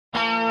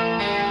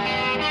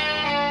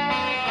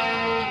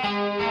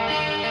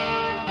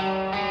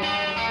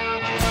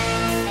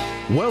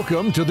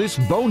Welcome to this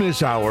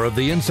bonus hour of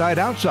the Inside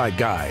Outside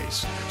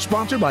Guys,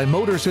 sponsored by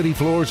MotorCity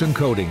Floors and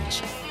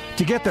Coatings.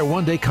 To get their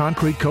one-day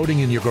concrete coating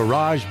in your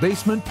garage,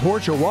 basement,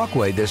 porch, or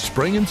walkway this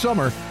spring and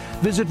summer,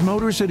 visit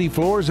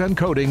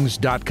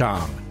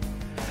MotorCityFloorsandCoatings.com.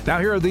 Now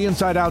here are the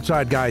Inside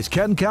Outside Guys,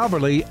 Ken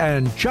Calverley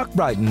and Chuck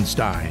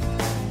Bridenstine.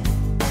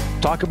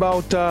 Talk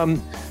about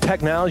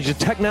technology.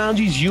 The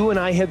technologies you and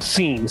I have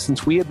seen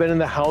since we have been in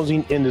the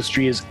housing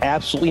industry is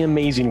absolutely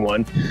amazing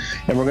one.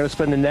 And we're going to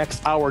spend the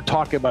next hour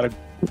talking about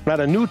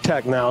not a new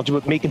technology,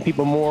 but making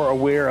people more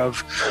aware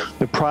of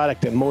the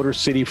product that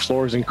MotorCity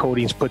Floors and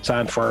Coatings puts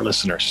on for our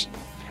listeners.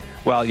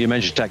 Well, you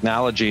mentioned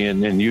technology,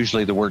 and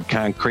usually the word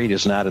concrete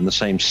is not in the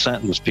same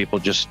sentence. People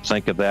just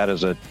think of that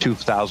as a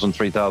 2,000,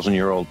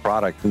 3,000-year-old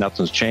product.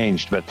 Nothing's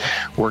changed, but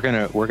we're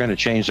gonna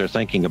change their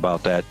thinking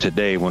about that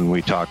today when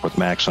we talk with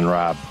Max and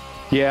Rob.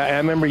 Yeah, I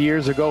remember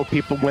years ago,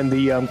 people, when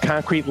the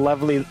concrete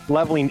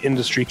leveling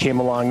industry came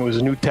along, it was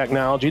a new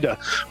technology to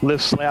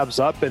lift slabs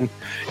up, and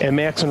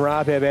Max and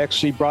Rob have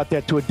actually brought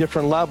that to a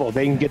different level.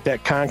 They can get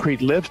that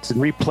concrete lifted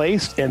and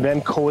replaced and then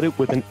coat it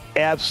with an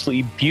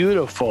absolutely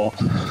beautiful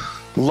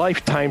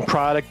lifetime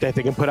product that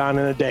they can put on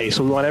in a day.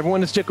 So we want everyone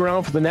to stick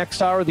around for the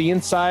next hour of the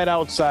Inside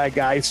Outside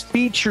Guys,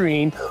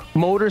 featuring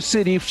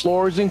MotorCity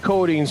Floors and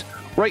Coatings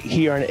right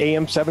here on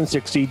AM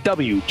 760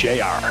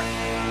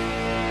 WJR.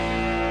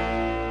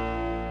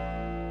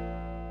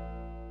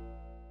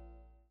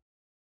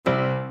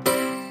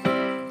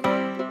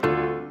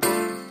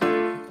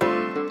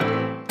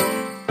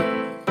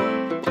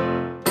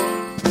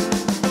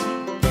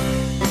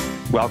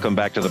 Welcome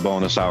back to the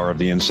bonus hour of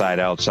the Inside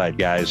Outside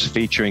Guys,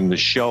 featuring the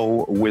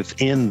show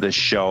within the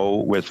show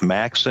with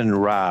Max and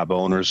Rob,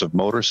 owners of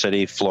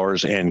MotorCity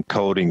Floors and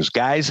Coatings.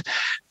 Guys,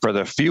 for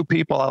the few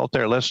people out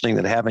there listening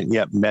that haven't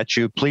yet met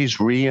you, please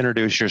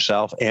reintroduce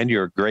yourself and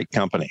your great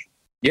company.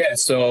 Yeah,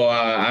 so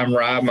I'm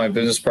Rob. My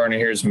business partner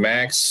here is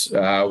Max.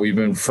 We've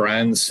been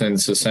friends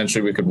since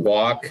essentially we could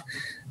walk.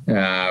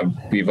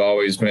 We've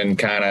always been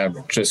kind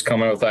of just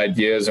coming up with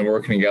ideas and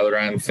working together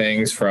on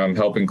things, from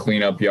helping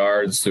clean up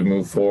yards to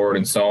move forward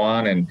and so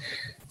on. And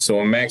so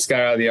when Max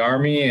got out of the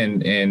Army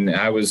and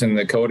I was in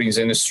the coatings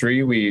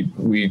industry,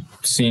 we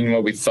seen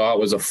what we thought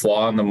was a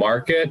flaw in the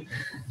market.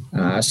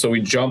 So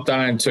we jumped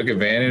on and took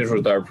advantage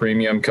with our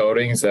premium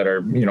coatings that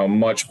are,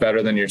 much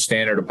better than your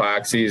standard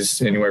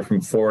epoxies, anywhere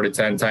from 4 to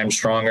 10 times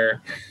stronger.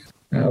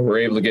 We're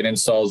able to get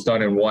installs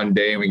done in one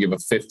day, and we give a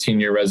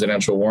 15-year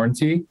residential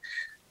warranty.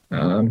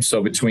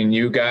 So between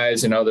you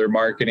guys and other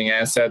marketing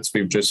assets,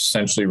 we've just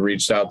essentially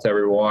reached out to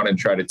everyone and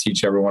tried to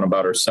teach everyone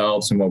about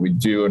ourselves and what we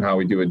do and how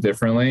we do it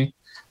differently.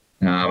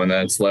 And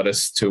that's led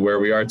us to where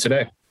we are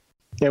today.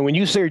 And when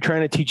you say you're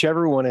trying to teach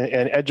everyone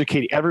and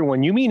educate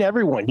everyone, you mean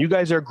everyone. You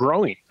guys are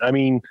growing. I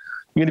mean,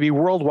 you're going to be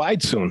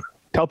worldwide soon.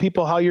 Tell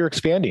people how you're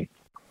expanding.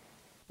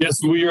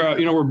 Yes, we are.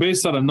 We're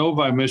based out of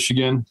Novi,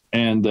 Michigan,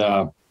 and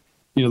there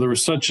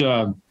was such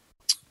a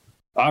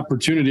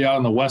opportunity out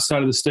on the west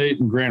side of the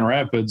state in Grand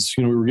Rapids.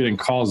 We were getting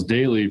calls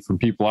daily from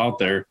people out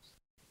there.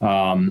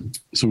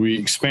 So we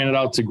expanded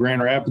out to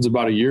Grand Rapids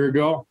about a year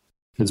ago.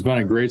 It's been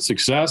a great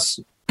success.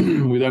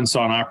 We then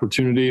saw an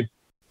opportunity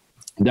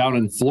down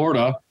in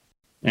Florida,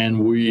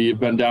 and we've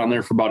been down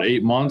there for about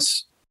 8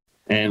 months,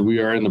 and we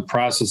are in the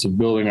process of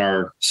building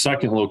our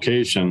second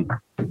location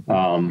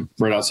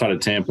right outside of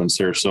Tampa in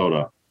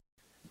Sarasota.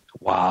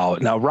 Wow.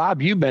 Now,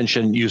 Rob, you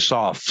mentioned you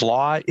saw a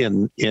flaw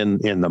in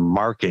the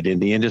market, in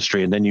the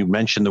industry, and then you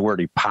mentioned the word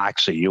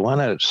epoxy. You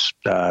want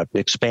to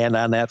expand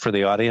on that for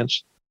the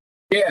audience?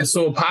 Yeah,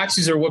 so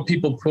epoxies are what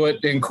people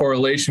put in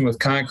correlation with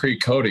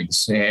concrete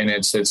coatings, and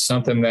it's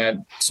something that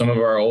some of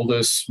our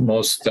oldest,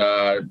 most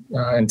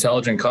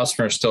intelligent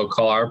customers still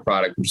call our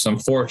product, which is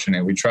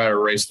unfortunate. We try to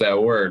erase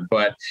that word,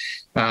 but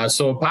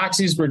so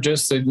epoxies were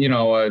just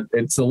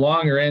it's a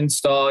longer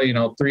install,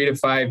 3 to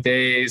 5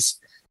 days.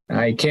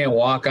 You can't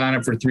walk on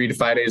it for 3 to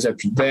 5 days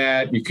after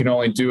that. You can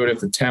only do it if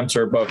the temps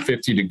are above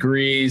 50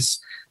 degrees.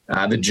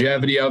 The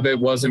longevity of it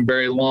wasn't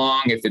very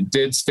long. If it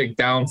did stick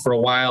down for a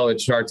while, it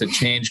starts to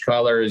change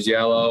colors,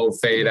 yellow,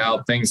 fade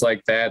out, things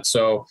like that.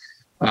 So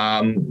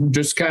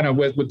just kind of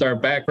with our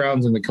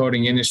backgrounds in the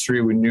coating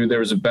industry, we knew there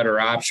was a better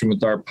option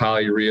with our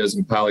polyureas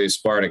and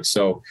polyaspartic.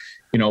 So,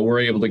 we're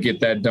able to get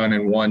that done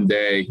in one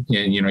day.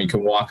 And, you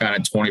can walk on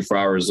it 24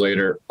 hours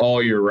later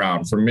all year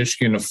round, from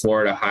Michigan to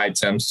Florida, high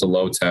temps to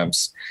low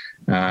temps.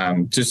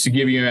 Just to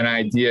give you an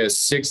idea,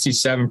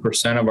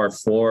 67% of our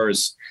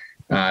floors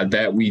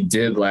that we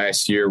did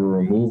last year were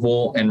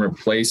removal and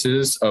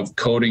replaces of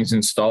coatings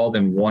installed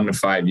in 1 to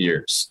 5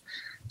 years.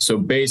 So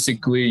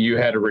basically, you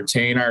had to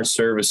retain our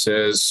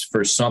services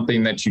for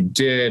something that you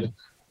did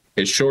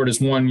as short as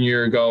 1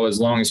 year ago, as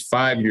long as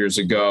 5 years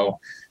ago.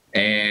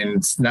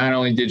 And not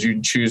only did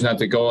you choose not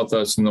to go with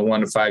us in the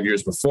 1 to 5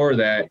 years before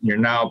that, you're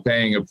now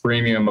paying a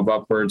premium of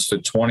upwards to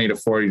 20 to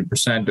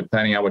 40%,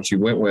 depending on what you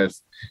went with,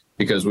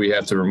 because we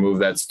have to remove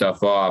that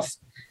stuff off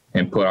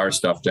and put our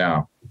stuff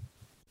down.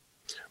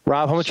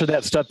 Rob, how much of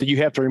that stuff that you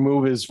have to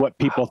remove is what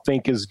people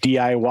think is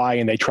DIY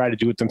and they try to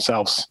do it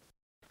themselves?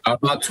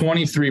 About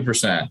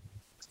 23%.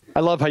 I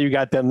love how you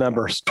got them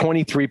numbers,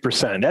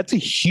 23%. That's a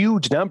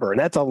huge number, and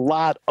that's a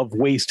lot of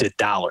wasted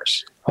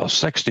dollars. Well,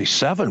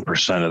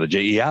 67% of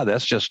the yeah,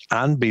 that's just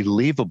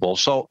unbelievable.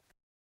 So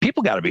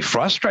people got to be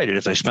frustrated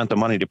if they spent the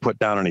money to put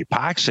down an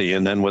epoxy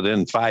and then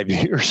within 5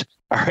 years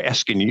are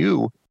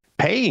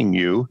paying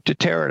you to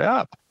tear it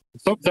up.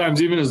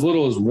 Sometimes even as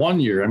little as 1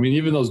 year. I mean,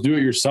 even those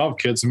do-it-yourself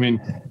kits, I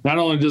mean, not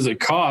only does it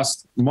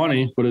cost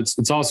money, but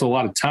it's also a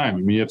lot of time. I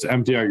mean, you have to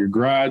empty out your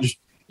garage,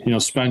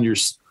 spend your,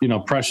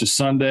 precious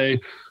Sunday.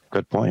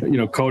 Good point.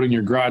 Coating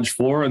your garage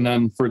floor, and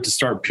then for it to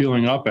start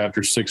peeling up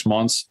after 6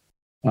 months,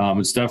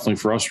 it's definitely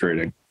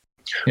frustrating.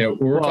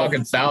 We're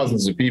talking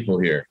thousands of people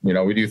here.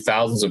 We do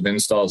thousands of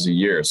installs a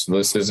year. So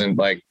this isn't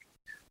like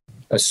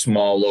a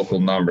small local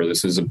number.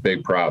 This is a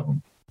big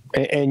problem.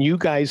 And you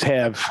guys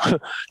have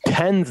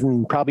tens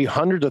and probably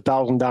hundreds of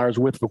 $1,000s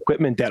worth of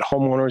equipment that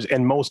homeowners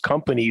and most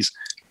companies,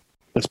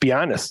 let's be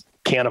honest,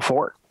 can't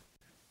afford.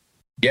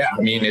 Yeah,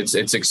 I mean,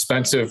 it's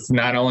expensive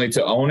not only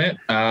to own it,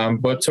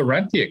 but to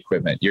rent the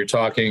equipment. You're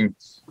talking,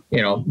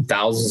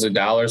 thousands of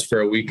dollars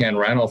for a weekend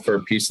rental for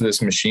a piece of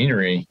this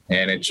machinery.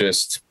 And it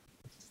just,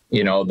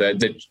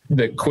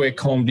 the quick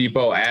Home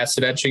Depot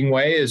acid etching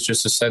way is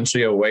just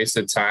essentially a waste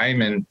of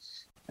time. And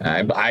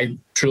I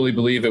truly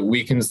believe it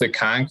weakens the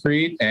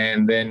concrete.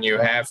 And then you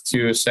have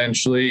to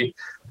essentially,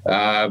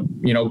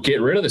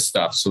 get rid of the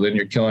stuff. So then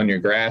you're killing your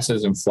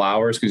grasses and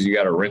flowers because you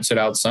got to rinse it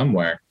out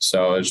somewhere.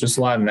 So it's just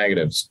a lot of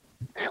negatives.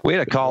 We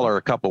had a caller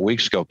a couple of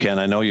weeks ago, Ken,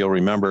 I know you'll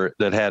remember,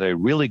 that had a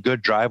really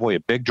good driveway, a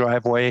big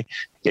driveway,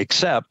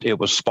 except it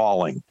was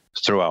spalling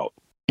throughout.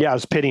 Yeah, it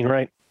was pitting,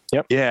 right?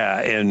 Yep. Yeah,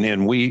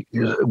 and we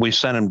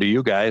sent them to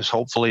you guys.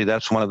 Hopefully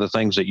that's one of the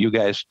things that you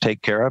guys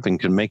take care of and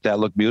can make that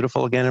look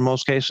beautiful again in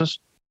most cases.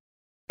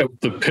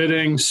 The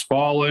pitting,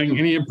 spalling,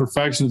 any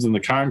imperfections in the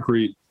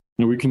concrete,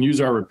 we can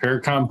use our repair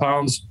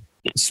compounds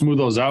to smooth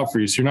those out for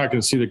you. So you're not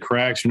going to see the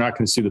cracks. You're not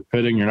going to see the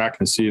pitting. You're not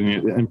going to see any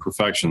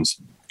imperfections.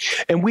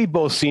 And we've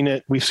both seen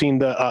it. We've seen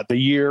the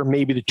year,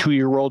 maybe the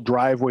 2-year-old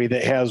driveway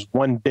that has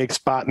one big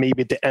spot,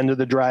 maybe at the end of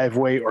the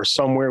driveway or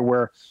somewhere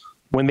where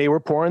when they were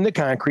pouring the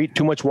concrete,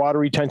 too much water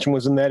retention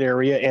was in that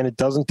area. And it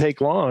doesn't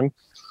take long,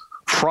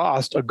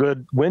 frost, a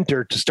good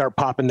winter to start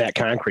popping that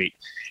concrete.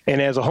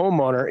 And as a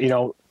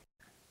homeowner,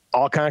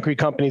 all concrete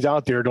companies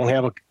out there don't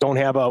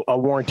have a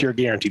warranty or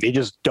guarantee. They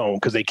just don't,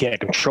 because they can't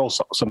control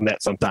some of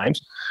that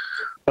sometimes.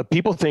 But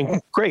people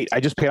think, great, I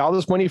just paid all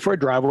this money for a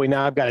driveway.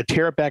 Now I've got to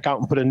tear it back out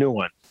and put a new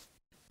one.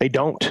 They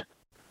don't.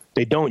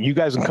 You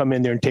guys can come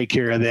in there and take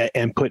care of that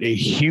and put a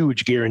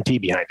huge guarantee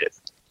behind it.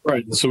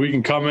 Right. So we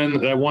can come in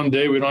that one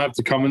day. We don't have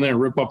to come in there and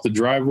rip up the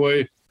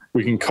driveway.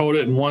 We can coat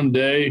it in one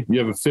day. You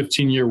have a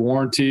 15-year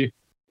warranty.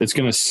 It's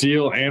going to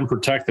seal and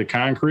protect the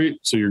concrete,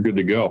 so you're good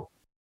to go.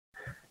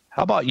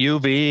 How about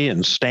UV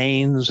and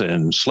stains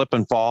and slip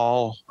and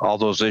fall, all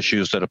those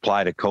issues that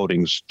apply to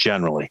coatings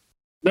generally?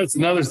 That's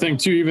another thing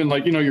too, even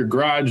like, your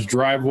garage,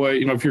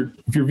 driveway, if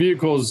your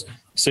vehicle's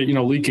say,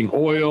 leaking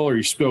oil or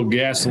you spill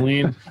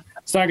gasoline,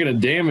 it's not going to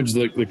damage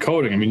the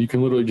coating. I mean, you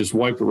can literally just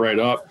wipe it right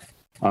up.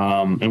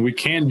 And we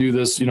can do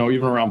this,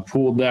 even around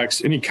pool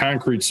decks, any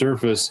concrete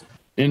surface,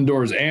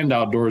 indoors and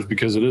outdoors,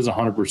 because it is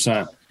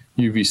 100%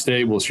 UV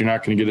stable. So you're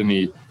not going to get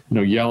any,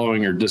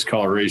 yellowing or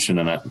discoloration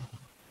in it.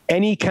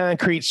 Any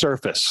concrete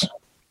surface,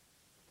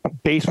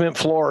 basement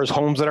floors,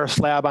 homes that are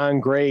slab on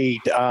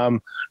grade.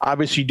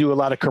 Obviously, you do a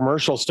lot of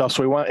commercial stuff,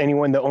 so we want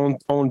anyone that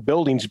own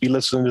buildings to be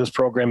listening to this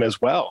program as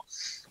well.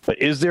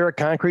 But is there a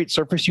concrete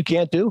surface you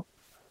can't do?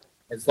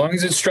 As long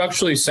as it's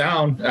structurally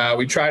sound,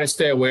 we try to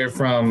stay away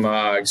from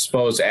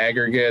exposed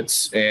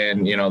aggregates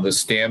and the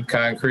stamped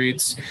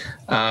concretes.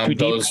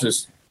 Those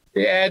just.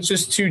 Yeah, it's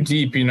just too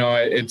deep.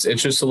 It's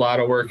just a lot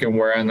of work and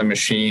wear on the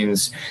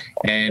machines,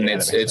 and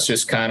it's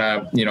just kind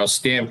of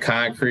stamped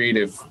concrete.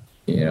 If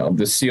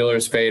the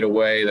sealers fade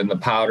away, then the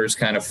powders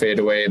kind of fade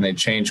away and they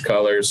change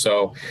colors.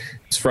 So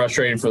it's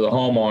frustrating for the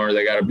homeowner.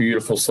 They got a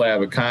beautiful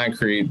slab of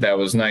concrete that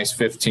was nice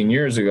 15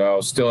 years ago,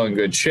 still in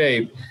good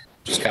shape,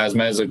 just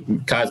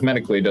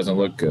cosmetically doesn't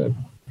look good.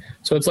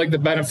 So it's like the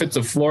benefits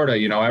of Florida.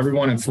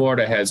 Everyone in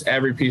Florida has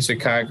every piece of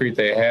concrete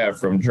they have,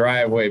 from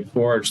driveway,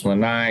 porch,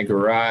 lanai,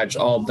 garage,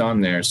 all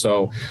done there.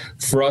 So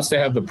for us to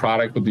have the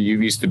product with the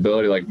UV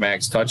stability, like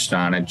Max touched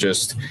on, it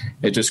just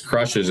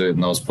crushes it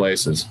in those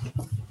places.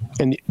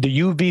 And the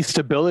UV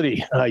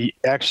stability,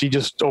 actually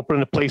just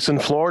opened a place in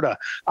Florida,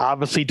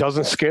 obviously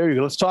doesn't scare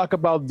you. Let's talk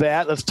about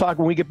that. Let's talk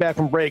when we get back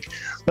from break.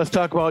 Let's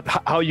talk about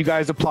how you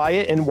guys apply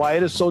it and why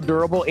it is so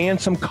durable,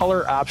 and some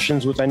color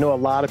options, which I know a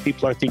lot of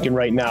people are thinking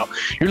right now.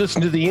 You're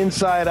listening to the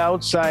Inside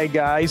Outside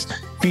Guys,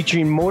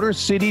 featuring Motor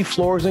City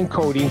Floors and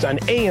Coatings on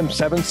AM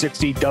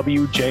 760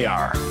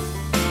 WJR.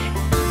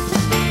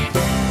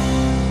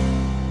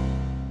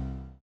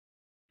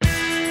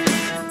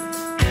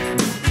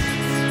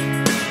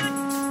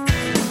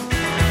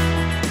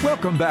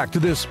 Welcome back to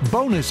this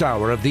bonus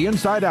hour of the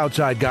Inside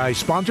Outside Guys,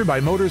 sponsored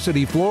by Motor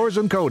City Floors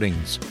and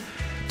Coatings.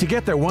 To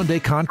get their one-day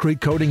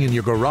concrete coating in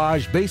your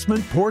garage,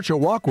 basement, porch, or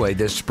walkway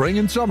this spring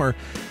and summer,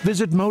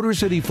 visit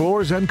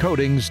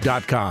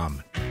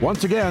MotorCityFloorsandCoatings.com.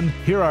 Once again,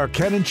 here are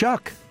Ken and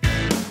Chuck.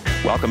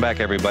 Welcome back,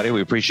 everybody.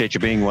 We appreciate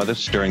you being with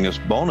us during this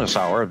bonus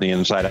hour of the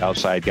Inside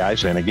Outside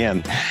Guys. And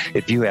again,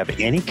 if you have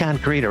any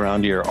concrete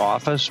around your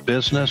office,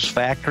 business,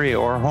 factory,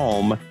 or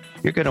home,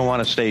 you're going to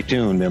want to stay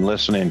tuned and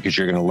listen in because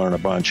you're going to learn a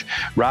bunch.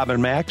 Rob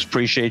and Max,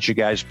 appreciate you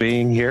guys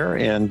being here.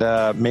 And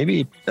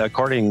maybe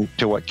according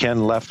to what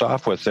Ken left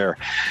off with there,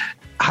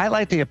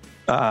 highlight the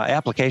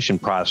application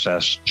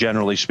process,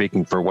 generally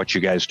speaking, for what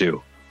you guys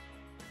do.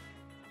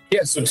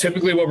 Yeah, so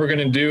typically what we're going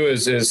to do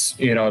is just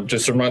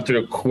to run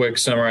through a quick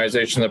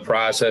summarization of the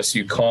process.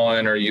 You call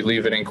in or you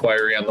leave an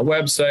inquiry on the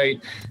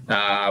website.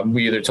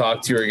 We either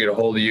talk to you or get a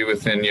hold of you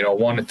within,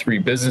 1 to 3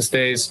 business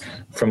days.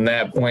 From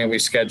that point, we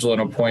schedule an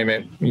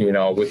appointment,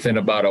 within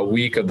about a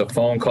week of the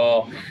phone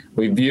call.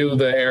 We view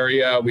the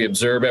area, we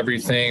observe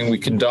everything. We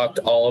conduct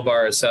all of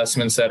our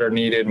assessments that are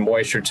needed,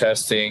 moisture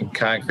testing,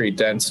 concrete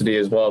density,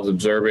 as well as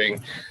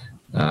observing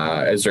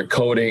as their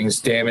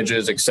coatings,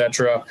 damages,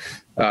 etc.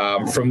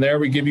 From there,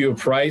 we give you a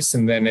price,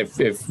 and then if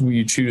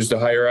you choose to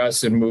hire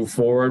us and move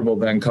forward, we'll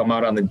then come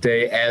out on the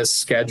day as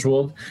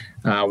scheduled.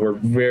 We're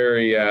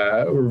very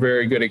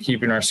good at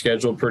keeping our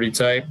schedule pretty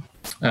tight.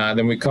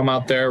 Then we come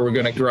out there, we're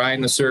going to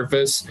grind the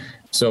surface.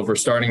 So if we're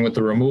starting with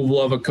the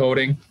removal of a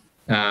coating,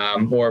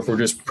 or if we're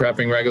just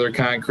prepping regular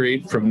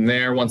concrete, from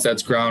there, once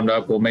that's ground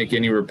up, we'll make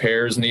any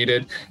repairs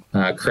needed,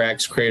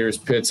 cracks, craters,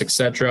 pits,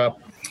 etc.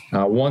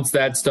 Once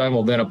that's done,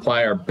 we'll then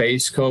apply our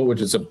base coat, which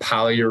is a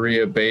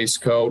polyurea base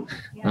coat.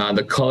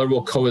 The color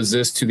will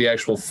coexist to the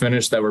actual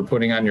finish that we're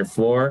putting on your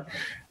floor.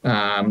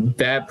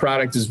 That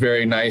product is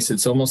very nice.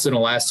 It's almost an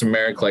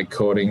elastomeric-like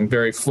coating,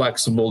 very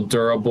flexible,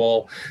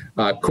 durable,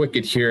 quick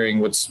adhering.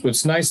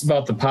 What's nice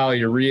about the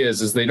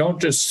polyureas is they don't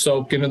just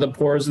soak into the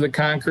pores of the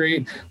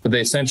concrete, but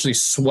they essentially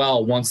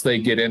swell once they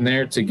get in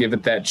there to give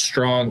it that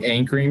strong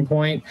anchoring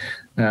point,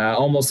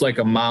 almost like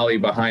a molly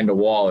behind a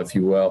wall, if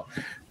you will.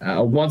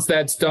 Once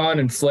that's done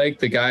and flaked,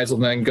 the guys will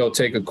then go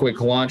take a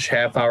quick lunch,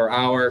 half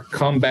hour,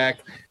 come back,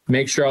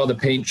 make sure all the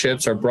paint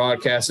chips are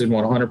broadcasted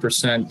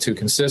 100% to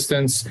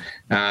consistence.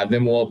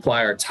 Then we'll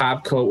apply our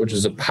top coat, which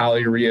is a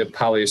polyurea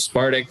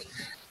polyaspartic.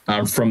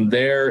 From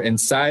there,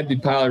 inside the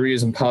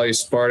polyureas and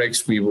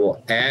polyaspartics, we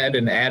will add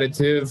an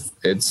additive.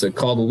 It's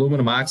called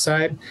aluminum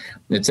oxide.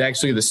 It's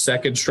actually the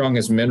second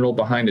strongest mineral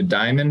behind a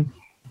diamond.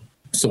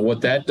 So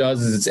what that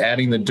does is it's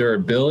adding the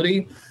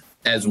durability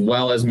as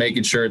well as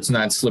making sure it's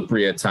not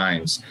slippery at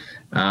times.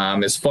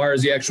 As far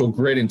as the actual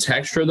grit and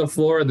texture of the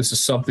floor, this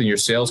is something your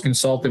sales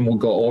consultant will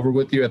go over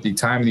with you at the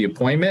time of the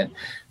appointment,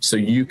 so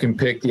you can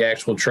pick the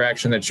actual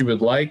traction that you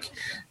would like.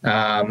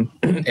 And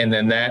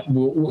then that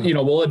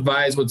we'll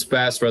advise what's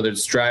best, whether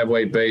it's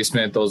driveway,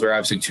 basement. Those are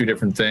obviously 2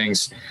 different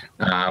things.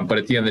 But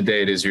at the end of the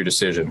day, it is your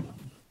decision.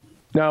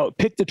 Now,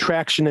 pick the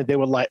traction that they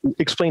would like.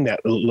 Explain that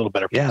a little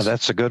better, please. Yeah,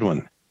 that's a good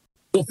one.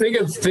 Well, think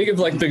of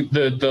like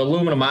the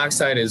aluminum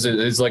oxide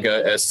is like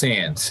a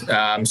sand.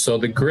 So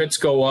the grits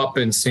go up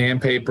in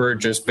sandpaper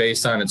just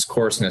based on its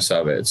coarseness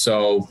of it.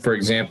 So, for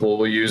example,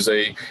 we'll use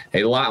a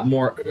lot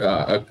more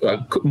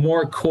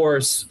more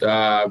coarse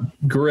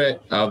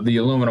grit of the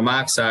aluminum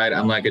oxide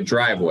on like a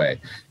driveway,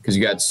 because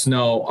you got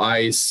snow,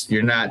 ice.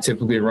 You're not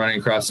typically running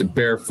across it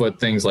barefoot,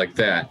 things like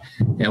that.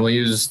 And we'll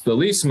use the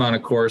least amount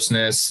of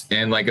coarseness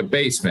in like a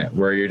basement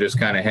where you're just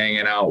kind of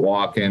hanging out,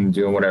 walking,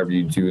 doing whatever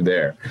you do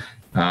there.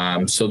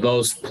 So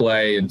those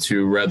play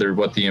into rather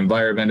what the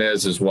environment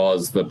is as well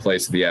as the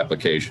place of the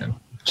application.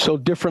 So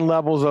different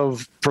levels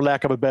of, for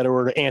lack of a better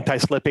word,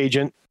 anti-slip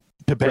agent,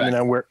 depending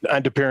on where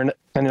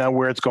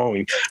it's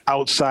going.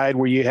 Outside,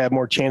 where you have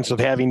more chance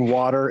of having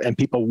water and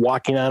people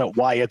walking on it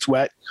while it's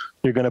wet,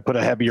 you're going to put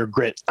a heavier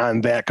grit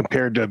on that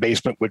compared to a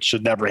basement, which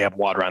should never have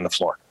water on the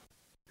floor.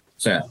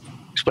 Yeah.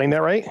 Explain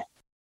that right?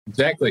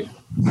 Exactly.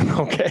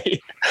 Okay.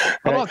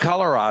 How about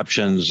color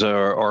options,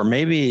 or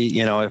maybe,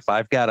 if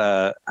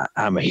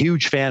I'm a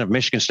huge fan of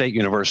Michigan State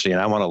University and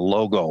I want a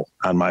logo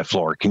on my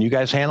floor, can you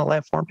guys handle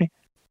that for me?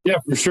 Yeah,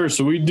 for sure.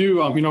 So we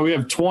do, we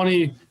have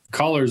 20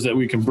 colors that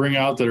we can bring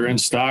out that are in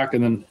stock.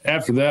 And then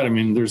after that,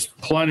 there's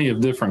plenty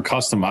of different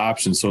custom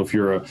options. So if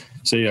you're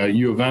a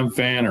U of M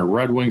fan or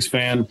Red Wings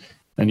fan,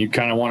 and you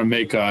kind of want to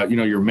make,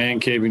 your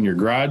man cave in your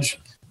garage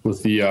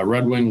with the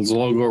Red Wings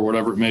logo or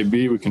whatever it may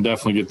be, we can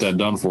definitely get that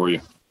done for you.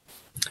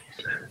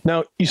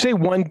 Now, you say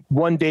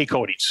one day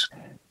coatings.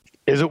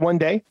 Is it one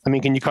day?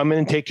 Can you come in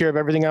and take care of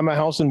everything on my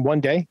house in one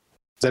day?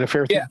 Is that a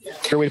fair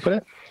way to put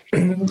it?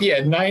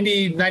 Yeah,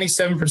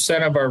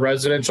 97% of our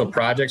residential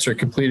projects are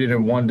completed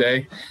in one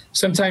day.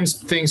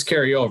 Sometimes things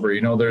carry over.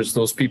 There's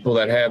those people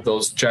that have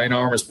those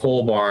ginormous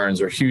pole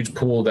barns or huge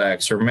pool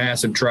decks or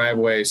massive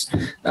driveways.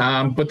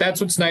 But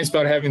that's what's nice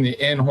about having the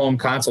in-home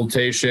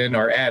consultation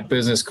or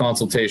at-business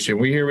consultation.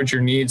 We hear what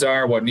your needs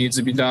are, what needs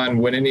to be done,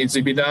 when it needs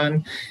to be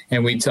done,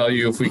 and we tell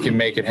you if we can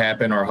make it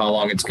happen or how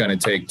long it's going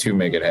to take to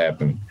make it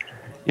happen.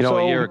 A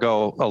year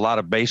ago, a lot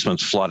of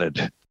basements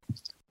flooded,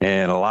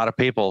 and a lot of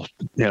people,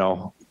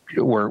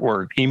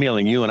 we're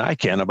emailing you and I,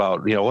 Ken,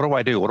 about, what do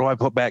I do? What do I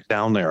put back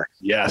down there?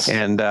 Yes.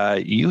 And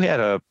you had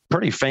a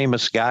pretty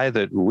famous guy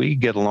that we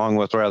get along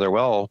with rather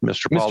well,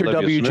 Mr. Paul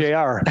Mr.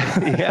 WJR.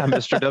 Yeah,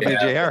 Mr.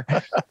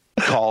 WJR.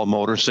 call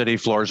Motor City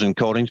Floors and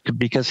Coatings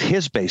because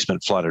his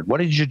basement flooded. What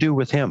did you do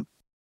with him?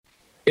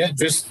 Yeah,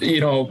 just,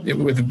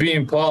 with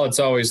being Paul, it's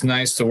always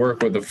nice to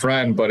work with a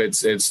friend, but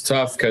it's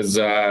tough because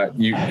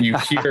you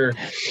hear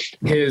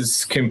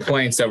his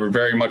complaints that were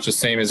very much the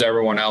same as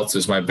everyone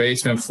else's. My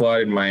basement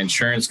flooded, my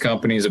insurance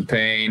company's a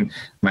pain,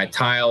 my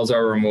tiles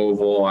are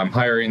removable, I'm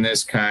hiring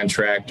this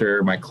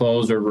contractor, my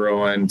clothes are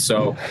ruined.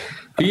 So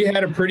he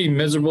had a pretty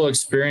miserable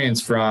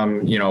experience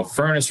from,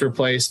 furnace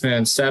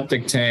replacement,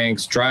 septic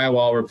tanks,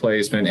 drywall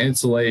replacement,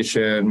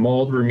 insulation,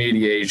 mold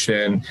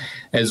remediation,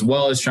 as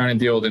well as trying to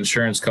deal with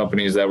insurance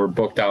companies that were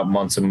booked out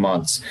months and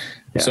months.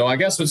 Yeah. So I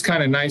guess what's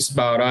kind of nice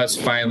about us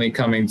finally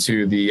coming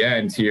to the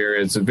end here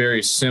is a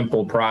very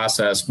simple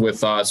process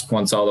with us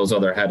once all those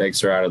other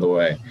headaches are out of the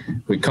way.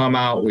 We come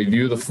out, we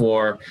view the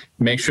floor,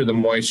 make sure the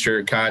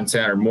moisture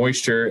content or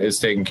moisture is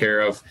taken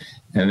care of,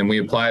 and then we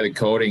apply the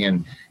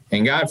coating.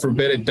 And God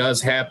forbid it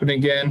does happen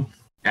again,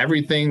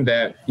 everything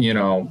that,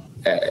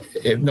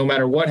 if no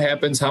matter what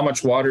happens, how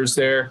much water's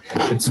there,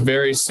 it's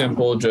very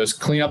simple. Just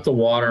clean up the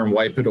water and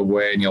wipe it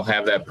away, and you'll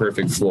have that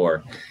perfect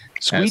floor.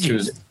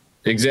 Squeegee.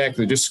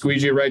 Exactly. Just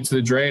squeegee it right to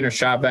the drain or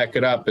shop back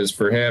it up. As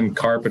for him,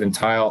 carpet and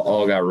tile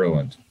all got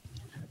ruined.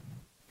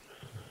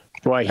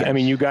 Right. I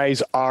mean, you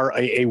guys are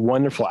a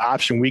wonderful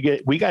option. We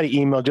got an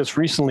email just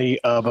recently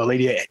of a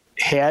lady that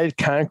had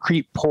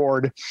concrete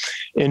poured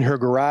in her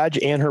garage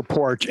and her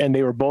porch, and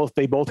they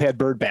both had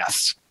bird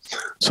baths.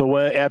 So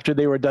after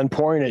they were done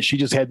pouring it, she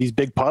just had these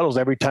big puddles.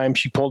 Every time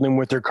she pulled in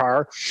with her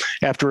car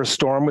after a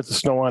storm with the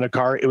snow on a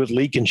car, it would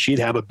leak and she'd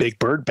have a big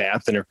bird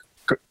bath, and her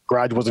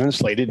garage wasn't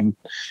insulated and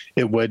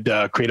it would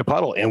create a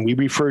puddle. And we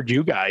referred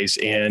you guys,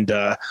 and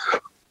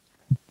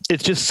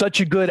it's just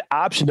such a good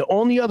option. The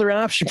only other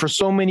option for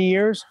so many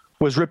years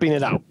was ripping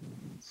it out.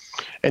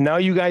 And now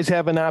you guys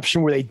have an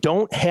option where they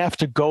don't have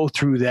to go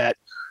through that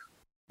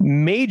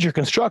major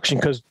construction,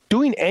 because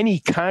doing any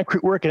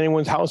concrete work in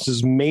anyone's house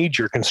is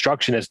major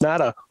construction. It's not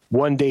a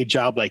one-day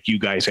job like you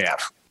guys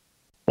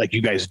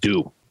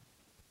do.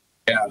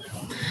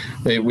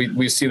 Yeah,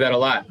 we see that a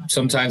lot.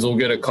 Sometimes we'll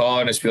get a call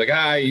and it's be like,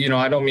 I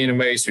don't mean to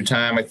waste your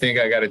time. I think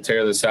I got to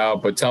tear this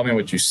out, but tell me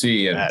what you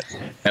see. And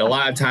a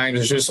lot of times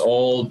it's just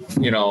old,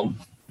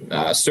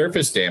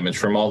 surface damage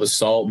from all the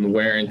salt and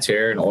wear and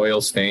tear and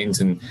oil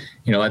stains. And,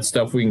 that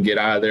stuff we can get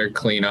out of there,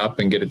 clean up,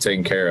 and get it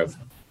taken care of.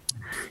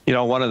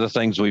 One of the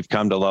things we've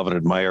come to love and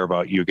admire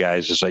about you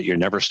guys is that you're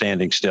never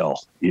standing still.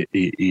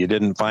 You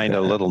didn't find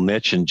a little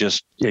niche and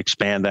just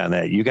expand on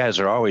that. You guys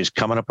are always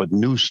coming up with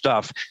new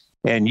stuff.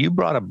 And you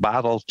brought a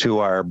bottle to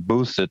our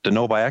booth at the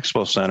Novi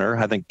Expo Center.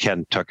 I think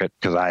Ken took it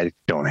because I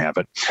don't have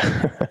it.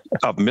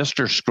 Of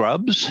Mr.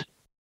 Scrubs.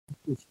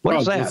 What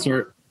is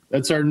that?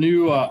 That's our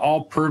new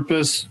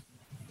all-purpose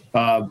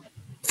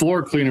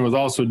floor cleaner with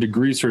also a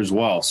degreaser as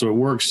well. So it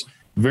works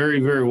very,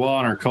 very well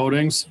on our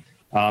coatings.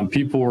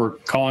 People were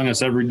calling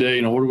us every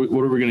day, what are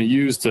we going to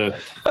use to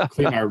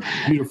clean our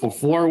beautiful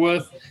floor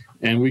with?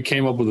 And we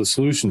came up with a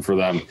solution for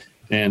them.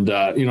 And,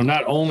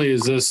 not only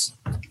is this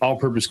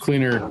all-purpose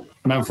cleaner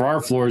meant for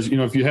our floors,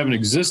 if you have an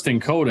existing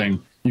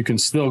coating, you can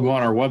still go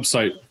on our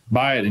website,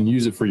 buy it, and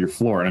use it for your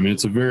floor. I mean,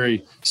 it's a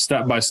very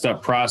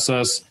step-by-step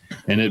process,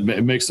 and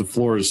it makes the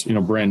floors,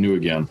 brand new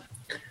again.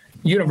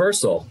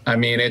 Universal. I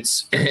mean,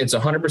 it's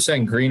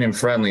 100% green and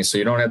friendly, so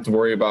you don't have to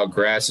worry about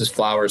grasses,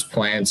 flowers,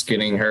 plants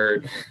getting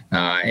hurt.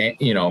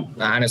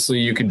 Honestly,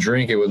 you can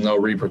drink it with no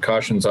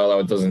repercussions, although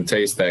it doesn't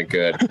taste that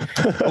good.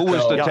 Who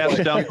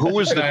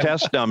was the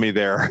test dummy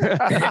there?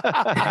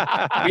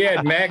 We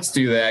had Max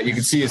do that. You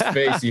can see his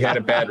face. He had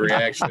a bad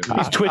reaction.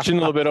 He's twitching a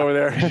little bit over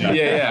there.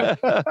 Yeah.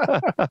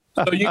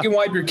 So you can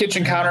wipe your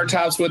kitchen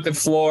countertops with the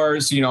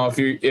floors.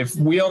 If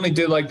we only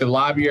did like the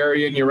lobby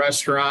area in your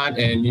restaurant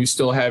and you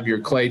still have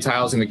your clay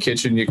tiles in the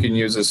kitchen, you can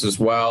use this as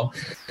well.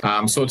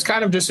 So it's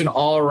kind of just an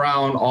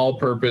all-around,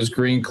 all-purpose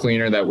green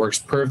cleaner that works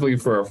perfectly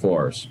for our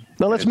floors.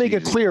 Now let's make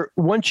it clear.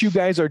 Once you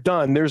guys are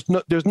done, there's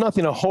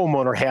nothing a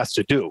homeowner has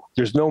to do.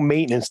 There's no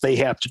maintenance they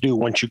have to do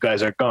once you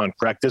guys are gone.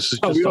 Correct? This is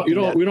just we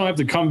don't have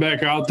to come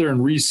back out there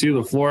and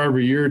reseal the floor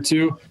every year or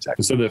two. Exactly.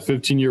 Instead of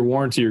that 15-year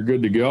warranty, you're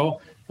good to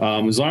go.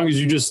 As long as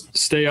you just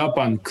stay up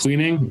on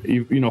cleaning,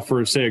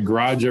 for say a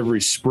garage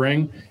every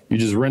spring, you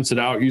just rinse it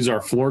out, use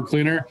our floor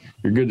cleaner,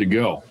 you're good to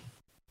go.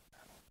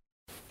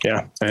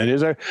 Yeah, and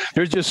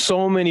there's just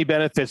so many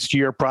benefits to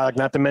your product,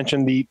 not to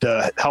mention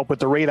the help with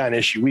the radon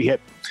issue. You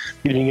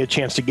didn't get a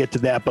chance to get to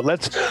that, but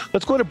let's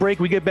go to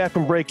break. We get back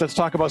from break. Let's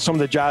talk about some of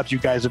the jobs you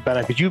guys have been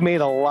on, because you've made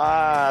a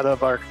lot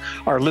of our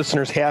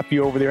listeners happy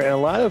over there, and a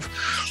lot of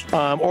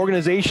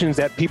organizations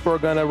that people are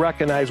going to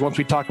recognize once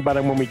we talk about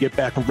them when we get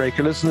back from break.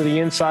 You're listening to the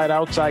Inside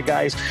Outside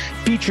Guys,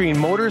 featuring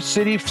Motor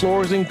City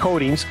Floors and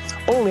Coatings,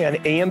 only on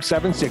AM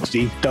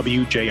 760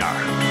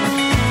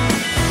 WJR.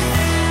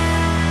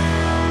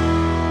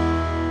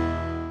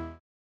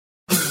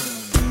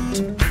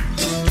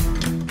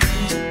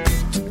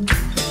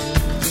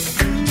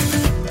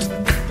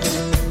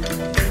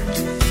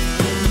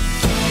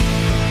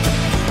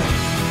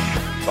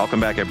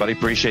 Welcome back, everybody.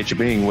 Appreciate you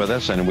being with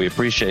us, and we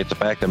appreciate the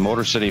fact that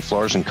MotorCity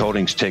Floors and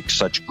Coatings takes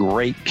such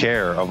great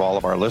care of all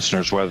of our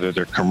listeners, whether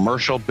they're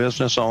commercial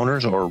business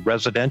owners or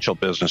residential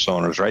business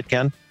owners. Right,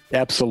 Ken?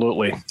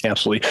 Absolutely.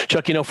 Absolutely.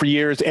 Chuck, for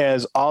years,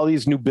 as all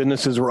these new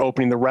businesses were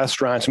opening, the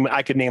restaurants,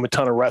 I could name a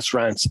ton of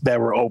restaurants that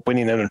were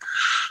opening and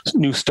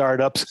new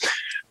startups.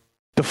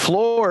 The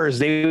floors,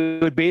 they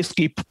would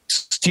basically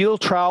steel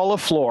trowel a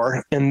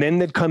floor, and then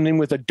they'd come in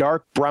with a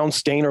dark brown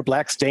stain or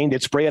black stain.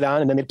 They'd spray it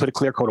on, and then they'd put a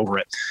clear coat over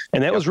it.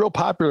 And that was real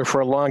popular for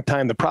a long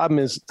time. The problem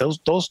is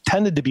those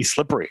tended to be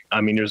slippery.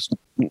 There's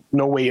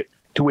no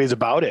two ways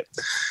about it.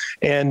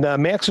 And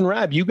Max and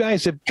Rob, you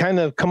guys have kind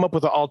of come up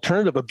with an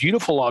alternative, a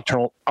beautiful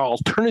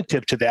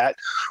alternative to that,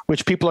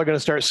 which people are going to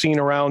start seeing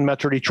around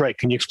Metro Detroit.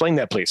 Can you explain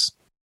that, please?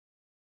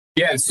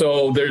 Yeah,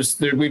 so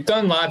we've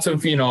done lots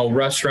of,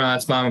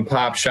 restaurants, mom and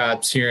pop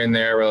shops here and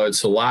there, whether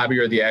it's the lobby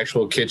or the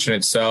actual kitchen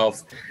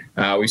itself.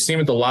 We've seen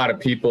with a lot of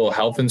people,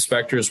 health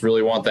inspectors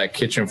really want that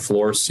kitchen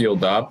floor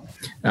sealed up.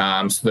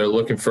 So they're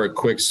looking for a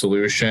quick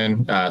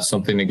solution,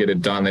 something to get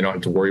it done. They don't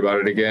have to worry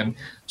about it again.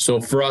 So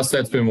for us,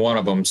 that's been one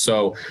of them.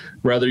 So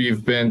whether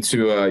you've been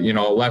to a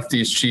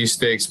Lefty's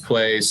cheesesteaks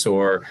place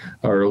or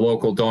a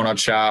local donut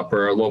shop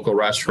or a local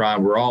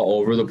restaurant, we're all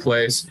over the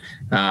place.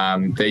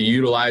 They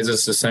utilize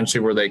us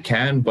essentially where they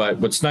can. But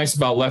what's nice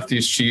about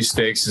Lefty's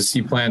cheesesteaks is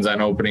he plans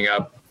on opening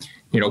up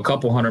a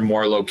couple hundred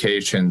more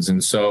locations.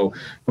 And so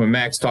when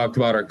Max talked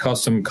about our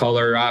custom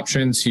color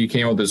options, he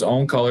came up with his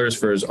own colors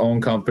for his own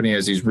company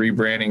as he's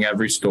rebranding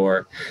every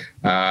store.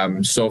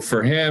 So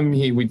for him,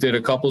 we did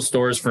a couple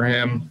stores for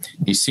him.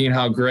 He's seen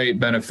how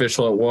great,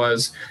 beneficial it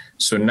was.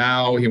 So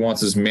now he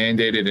wants us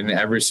mandated in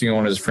every single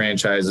one of his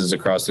franchises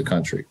across the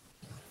country.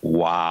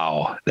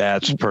 Wow,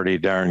 that's pretty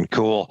darn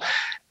cool.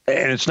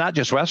 And it's not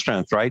just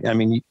restaurants, right?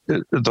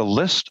 The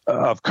list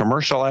of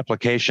commercial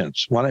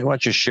applications, why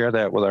don't you share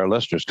that with our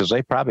listeners? Because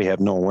they probably have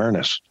no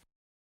awareness.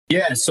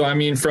 Yeah, so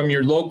from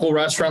your local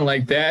restaurant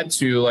like that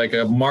to like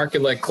a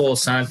market like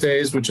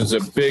Colasante's, which is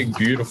a big,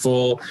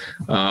 beautiful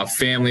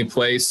family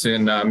place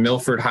in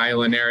Milford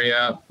Highland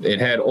area. It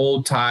had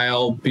old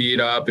tile, beat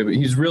up.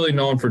 He's really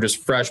known for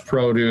just fresh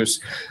produce,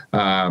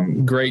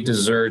 great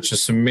desserts,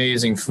 just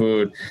amazing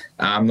food.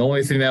 The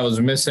only thing that was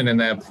missing in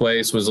that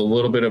place was a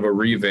little bit of a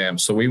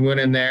revamp. So we went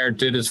in there,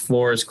 did his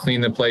floors,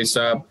 cleaned the place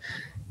up.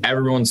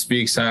 Everyone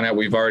speaks on it.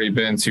 We've already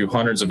been to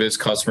hundreds of his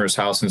customers'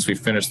 house since we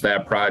finished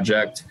that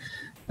project.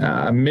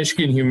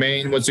 Michigan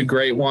Humane was a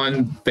great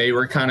one. They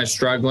were kind of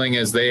struggling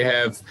as they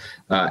have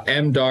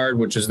MDARD,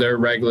 which is their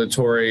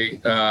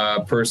regulatory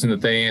person that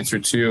they answer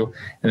to,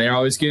 and they're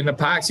always getting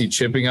epoxy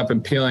chipping up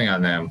and peeling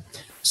on them.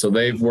 So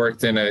they've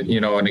worked in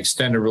an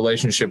extended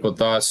relationship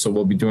with us. So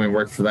we'll be doing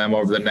work for them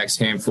over the next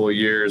handful of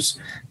years.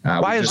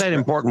 Why is that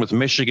important with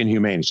Michigan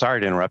Humane?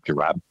 Sorry to interrupt you,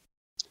 Rob.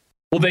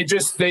 Well, they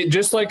just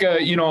like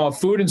a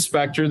food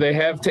inspector, they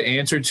have to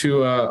answer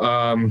to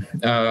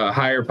a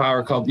higher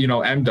power called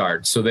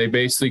MDARD. So they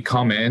basically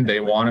come in, they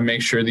want to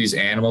make sure these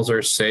animals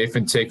are safe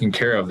and taken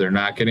care of. They're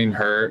not getting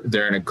hurt.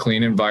 They're in a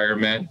clean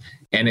environment,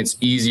 and it's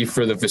easy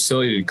for the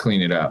facility to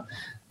clean it up.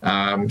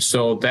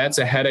 So that's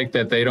a headache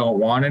that they don't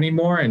want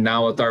anymore. And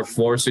now with our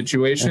floor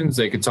situations,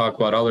 they could talk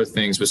about other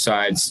things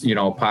besides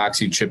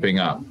epoxy chipping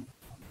up.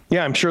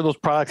 Yeah, I'm sure those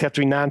products have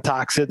to be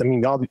non-toxic.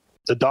 All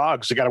the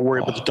dogs, they got to worry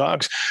about the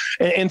dogs.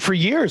 And for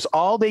years,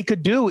 all they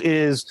could do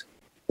is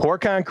pour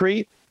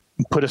concrete,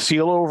 put a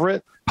seal over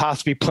it,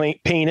 possibly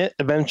paint it.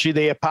 Eventually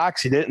they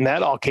epoxied it, and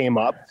that all came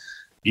up.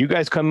 You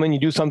guys come in, you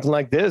do something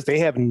like this, they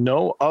have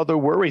no other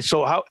worries.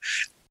 So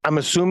I'm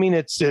assuming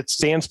it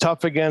stands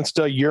tough against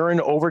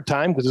urine over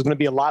time, because there's going to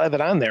be a lot of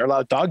it on there, a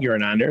lot of dog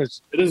urine on there. It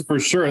is for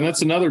sure. And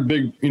that's another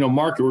big,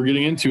 market we're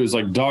getting into is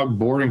like dog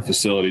boarding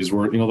facilities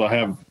where, they'll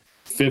have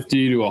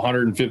 50 to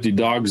 150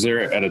 dogs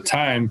there at a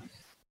time,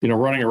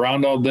 running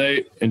around all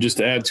day. And just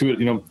to add to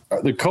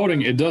it, the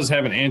coating, it does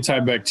have an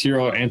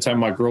antibacterial,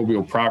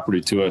 antimicrobial property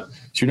to it.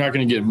 So you're not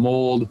going to get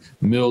mold,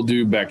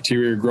 mildew,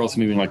 bacteria growth,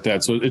 anything like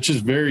that. So it's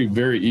just very,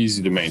 very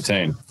easy to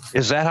maintain.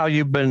 Is that how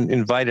you've been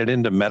invited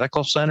into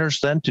medical centers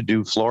then, to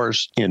do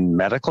floors in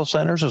medical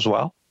centers as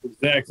well?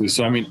 Exactly.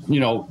 So,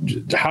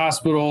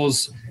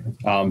 hospitals,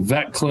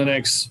 vet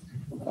clinics,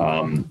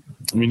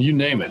 you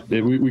name it.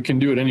 We can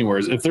do it anywhere.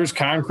 If there's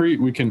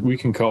concrete, we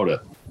can coat it.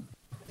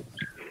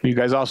 You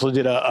guys also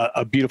did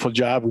a beautiful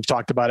job. We've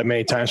talked about it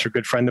many times for a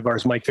good friend of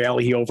ours, Mike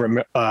Valley, he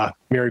over at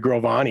Mary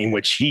Grove Awning,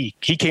 which he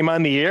came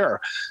on the air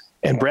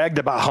and bragged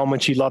about how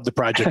much he loved the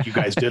project you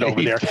guys did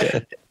over there.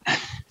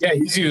 Yeah,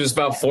 he's used us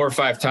about 4 or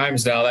 5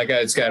 times now. That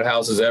guy's got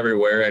houses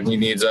everywhere, and he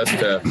needs us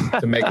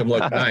to make them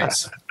look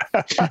nice.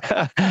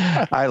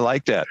 I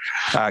like that.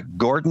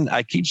 Gordon,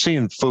 I keep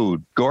seeing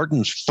food.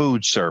 Gordon's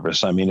Food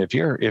Service.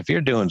 If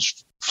you're doing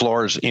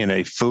floors in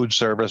a food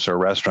service or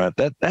restaurant,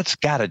 that's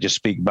got to just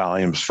speak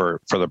volumes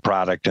for the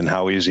product and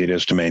how easy it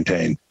is to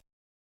maintain.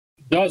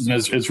 It does, and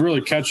it's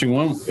really catching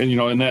on,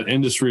 in that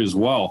industry as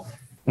well.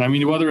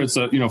 And whether it's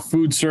a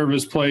food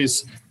service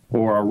place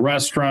or a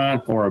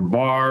restaurant or a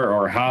bar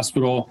or a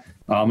hospital,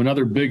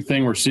 another big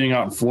thing we're seeing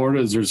out in Florida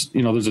is there's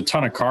a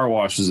ton of car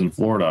washes in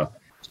Florida.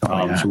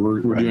 So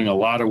we're doing a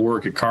lot of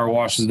work at car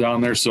washes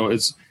down there. So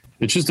it's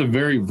just a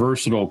very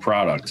versatile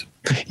product.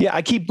 Yeah,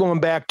 I keep going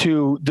back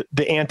to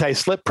the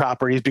anti-slip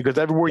properties because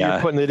everywhere you're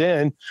putting it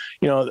in,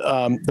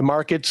 the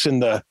markets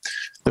and the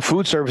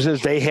food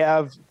services, they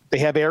have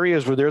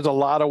areas where there's a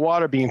lot of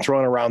water being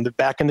thrown around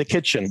back in the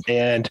kitchen.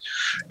 And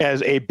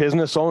as a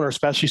business owner,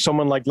 especially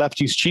someone like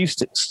Lefty's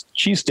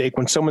Cheesesteak,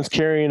 when someone's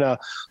carrying a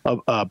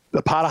pot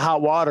of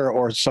hot water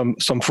or some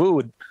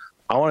food,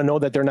 I want to know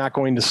that they're not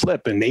going to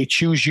slip, and they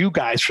choose you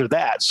guys for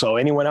that. So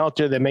anyone out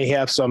there that may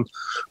have some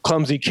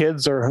clumsy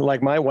kids or,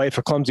 like my wife,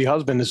 a clumsy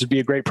husband, this would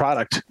be a great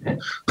product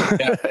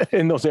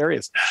in those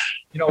areas.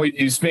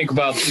 You speak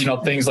about,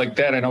 things like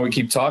that. I know we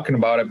keep talking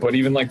about it, but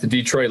even like the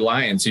Detroit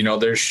Lions,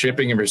 their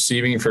shipping and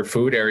receiving for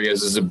food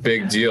areas is a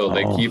big deal.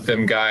 They keep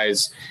them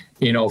guys,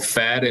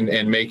 fed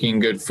and making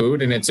good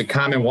food. And it's a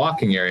common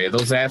walking area.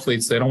 Those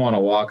athletes, they don't want to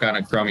walk on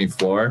a crummy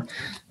floor.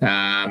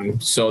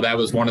 So that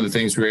was one of the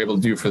things we were able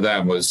to do for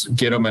them, was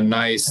get them a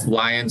nice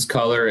Lions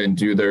color and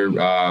do their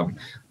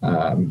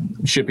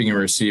shipping and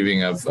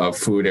receiving of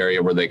food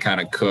area where they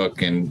kind of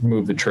cook and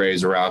move the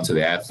trays around to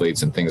the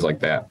athletes and things like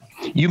that.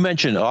 You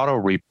mentioned auto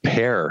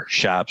repair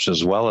shops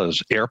as well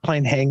as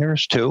airplane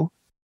hangars too.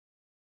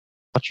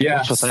 What's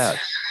with that?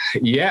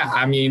 Yeah,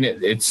 I mean,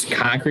 it's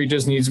concrete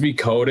just needs to be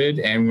coated.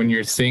 And when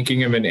you're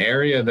thinking of an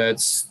area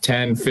that's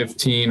 10,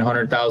 15,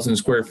 100,000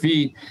 square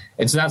feet,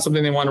 it's not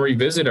something they want to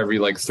revisit every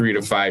 3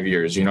 to 5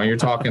 years. You're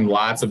talking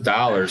lots of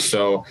dollars.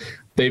 So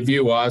they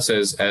view us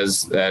as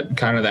that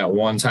kind of that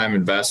one-time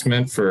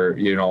investment for,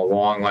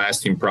 long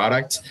lasting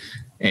product.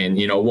 And,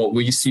 what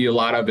we see a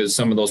lot of is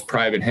some of those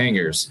private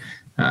hangars.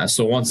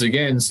 So once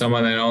again,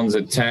 someone that owns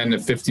a $10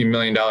 to $50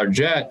 million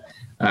jet,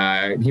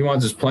 he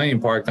wants his plane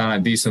parked on a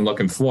decent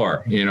looking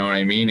floor. You know what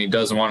I mean? He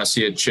doesn't want to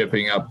see it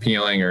chipping up,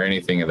 peeling, or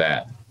anything of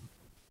that.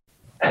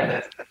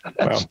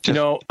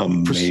 Well,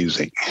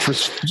 amazing. For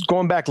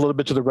going back a little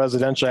bit to the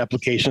residential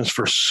applications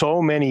for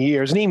so many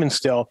years, and even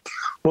still,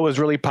 what was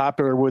really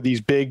popular were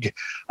these big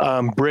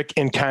brick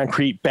and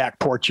concrete back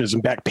porches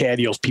and back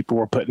patios people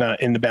were putting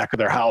in the back of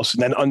their house.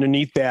 And then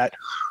underneath that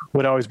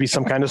would always be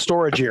some kind of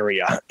storage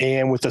area.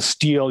 And with the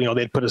steel,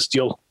 they'd put a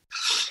steel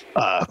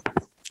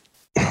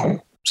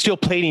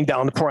plating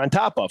down to pour on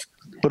top of.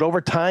 But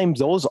over time,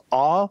 those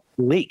all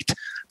leaked.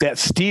 That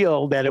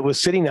steel that it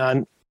was sitting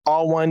on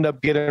all wind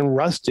up getting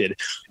rusted.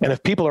 And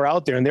if people are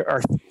out there, and there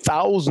are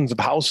thousands of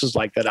houses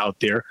like that out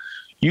there,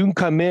 you can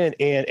come in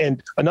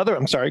and another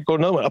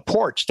one, a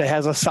porch that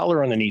has a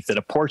cellar underneath it,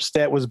 a porch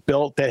that was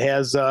built that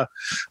has a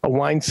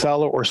wine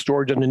cellar or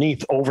storage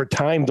underneath. Over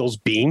time, those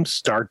beams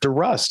start to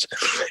rust.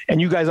 And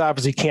you guys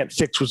obviously can't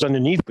fix what's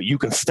underneath, but you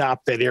can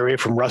stop that area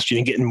from rusting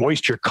and getting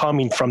moisture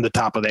coming from the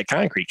top of that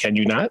concrete. Can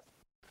you not?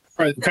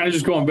 All right. Kind of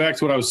just going back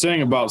to what I was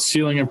saying about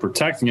sealing and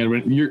protecting it. I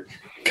mean,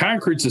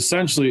 concrete's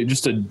essentially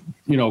just a,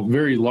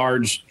 very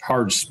large,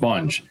 hard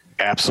sponge.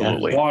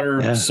 Absolutely. And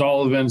water,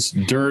 solvents,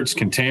 dirts,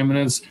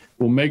 contaminants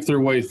will make their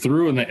way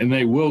through, and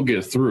they will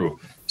get through.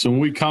 So when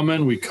we come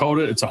in, we coat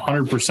it. It's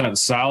 100%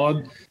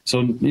 solid.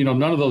 So,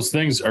 none of those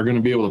things are going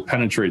to be able to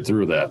penetrate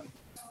through that.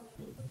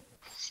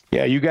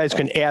 Yeah, you guys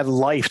can add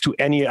life to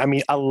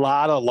a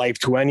lot of life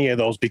to any of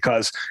those,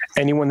 because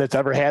anyone that's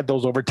ever had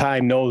those over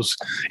time knows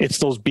it's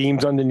those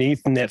beams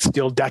underneath and that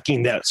steel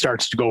decking that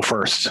starts to go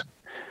first.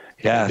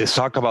 Yeah, let's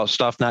talk about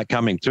stuff not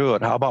coming through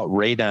it. How about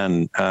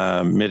radon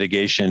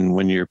mitigation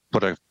when you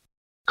put a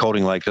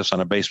coating like this on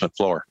a basement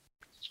floor?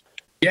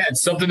 Yeah,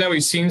 it's something that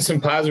we've seen some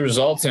positive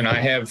results in. I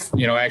have,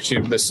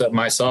 actually this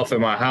myself in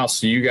my house.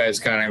 So you guys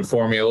kind of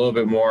informed me a little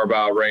bit more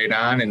about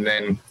radon, and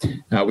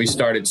then we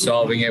started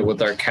solving it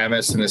with our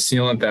chemists and the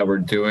sealant that we're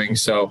doing.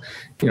 So,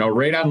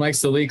 radon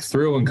likes to leak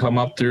through and come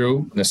up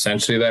through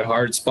essentially that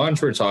hard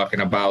sponge we're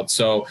talking about.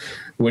 So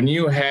when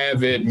you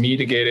have it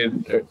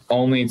mitigated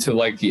only to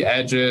the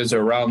edges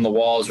or around the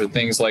walls or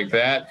things like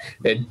that,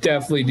 it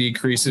definitely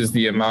decreases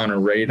the amount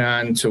of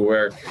radon to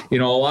where, a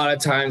lot of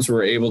times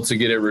we're able to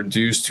get it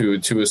reduced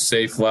to a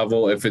safe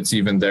level if it's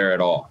even there at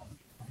all.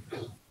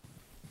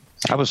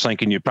 I was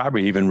thinking you're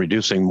probably even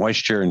reducing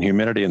moisture and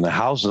humidity in the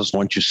houses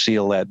once you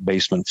seal that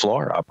basement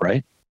floor up,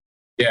 right?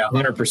 Yeah,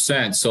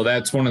 100%. So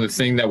that's one of the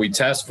things that we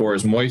test for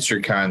is moisture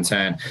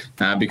content,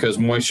 because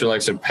moisture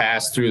likes to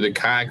pass through the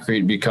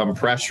concrete, become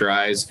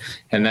pressurized,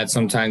 and that's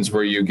sometimes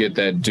where you get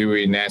that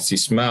dewy, nasty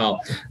smell.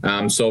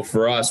 So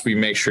for us, we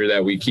make sure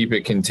that we keep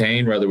it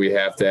contained, whether we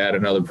have to add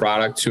another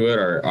product to it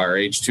or our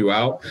H2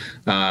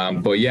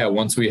 out. But yeah,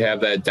 once we have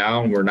that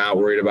down, we're not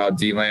worried about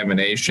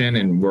delamination,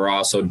 and we're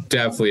also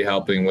definitely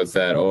helping with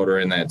that odor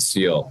and that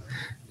seal,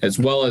 as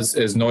well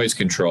as noise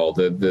control.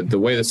 The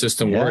way the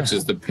system works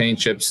is the paint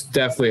chips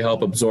definitely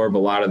help absorb a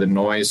lot of the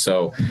noise,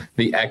 so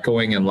the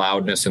echoing and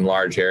loudness in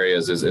large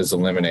areas is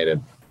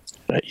eliminated.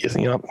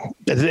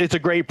 It's a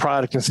great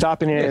product, and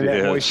stopping any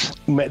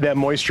of that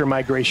moisture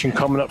migration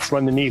coming up from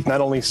underneath not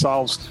only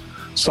solves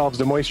solves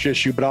the moisture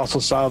issue, but also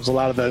solves a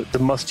lot of the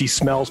musty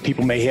smells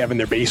people may have in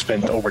their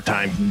basement over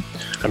time.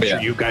 I'm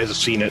sure you guys have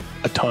seen it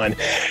a ton.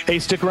 Hey,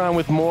 stick around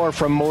with more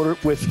from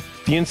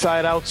with the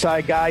Inside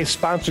Outside Guys,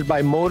 sponsored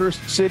by Motor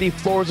City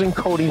Floors and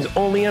Coatings,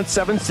 only on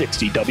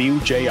 760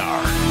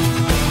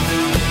 WJR.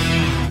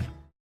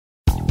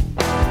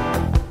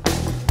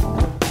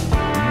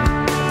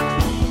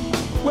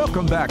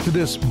 Welcome back to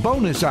this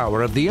bonus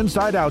hour of the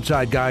Inside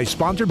Outside Guys,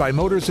 sponsored by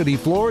Motor City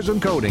Floors and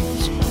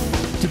Coatings.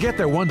 To get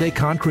their one-day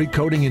concrete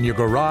coating in your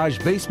garage,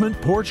 basement,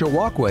 porch, or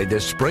walkway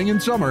this spring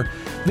and summer,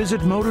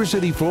 visit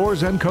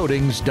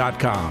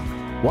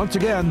MotorCityFloorsAndCoatings.com. Once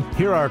again,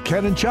 here are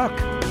Ken and Chuck.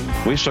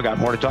 We still got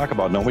more to talk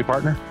about, don't we,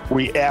 partner?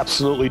 We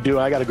absolutely do.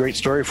 I got a great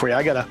story for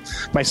you.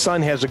 My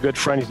son has a good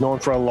friend he's known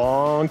for a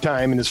long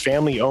time, and his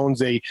family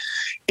owns a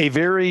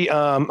very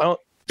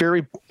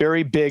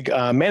big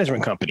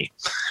management company.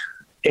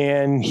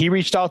 And he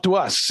reached out to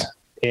us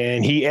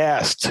and he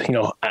asked,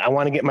 I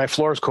want to get my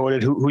floors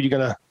coated. Who are you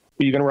going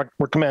to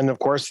recommend? Of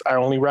course, I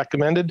only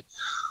recommended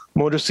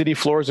Motor City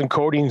Floors and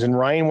Coatings. And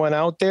Ryan went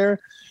out there,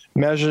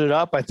 measured it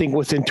up. I think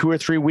within 2 or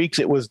 3 weeks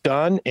it was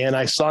done. And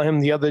I saw him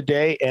the other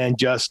day and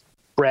just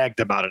bragged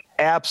about it.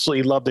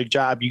 Absolutely love the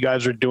job you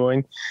guys are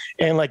doing.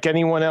 And like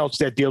anyone else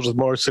that deals with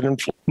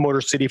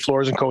Motor City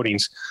Floors and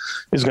Coatings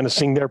is going to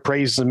sing their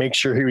praises and make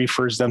sure he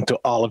refers them to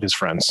all of his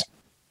friends.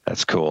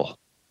 That's cool.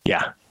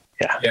 Yeah.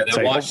 Yeah,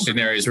 the Washington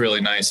area is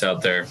really nice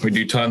out there. We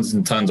do tons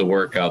and tons of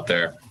work out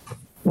there.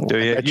 Do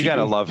you? You got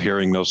to love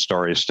hearing those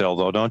stories still,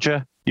 though, don't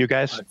you? You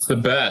guys? It's the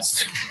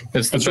best.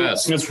 It's the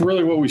best. It's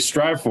really what we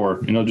strive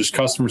for. Just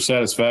customer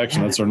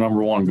satisfaction. That's our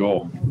number one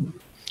goal.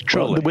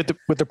 Truly. Well,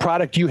 with the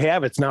product you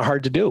have, it's not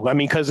hard to do. I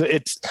mean, because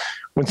it's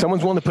when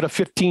someone's willing to put a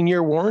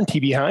 15-year warranty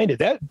behind it,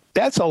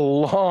 that's a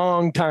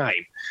long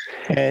time.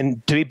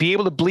 And to be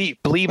able to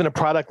believe in a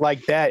product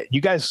like that, you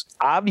guys,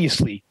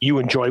 obviously you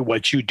enjoy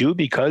what you do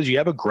because you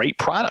have a great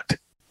product.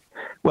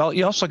 Well,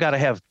 you also got to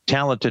have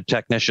talented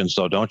technicians,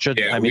 though, don't you?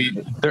 Yeah,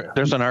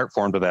 there's an art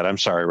form to that. I'm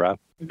sorry, Rob.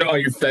 No,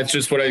 that's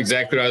just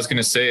exactly what I was going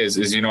to say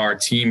is our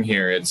team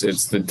here. It's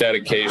the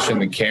dedication,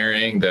 the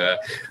caring, the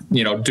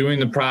doing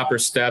the proper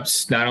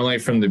steps, not only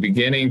from the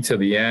beginning to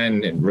the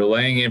end, and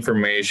relaying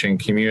information,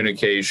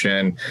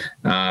 communication,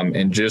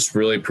 and just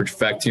really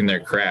perfecting their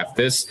craft.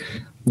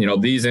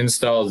 These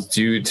installs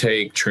do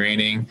take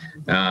training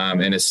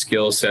and a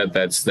skill set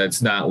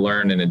that's not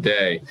learned in a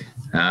day.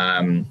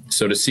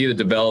 So to see the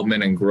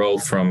development and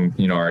growth from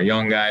our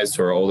young guys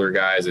to our older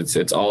guys,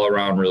 it's all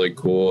around really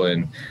cool.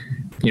 And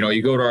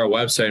you go to our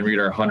website and read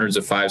our hundreds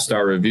of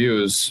 5-star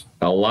reviews.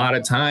 A lot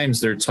of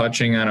times they're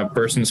touching on a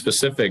person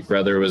specific,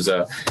 whether it was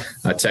a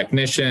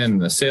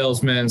technician, a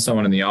salesman,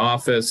 someone in the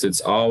office.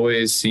 It's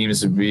always seems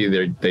to be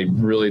they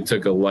really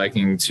took a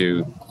liking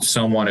to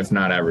someone, if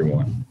not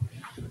everyone.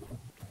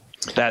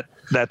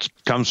 That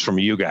comes from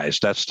you guys.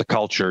 That's the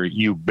culture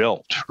you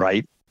built,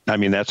 right? I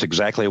mean, that's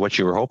exactly what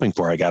you were hoping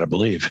for, I got to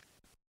believe.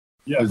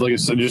 Yeah, like I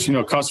said, just,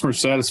 customer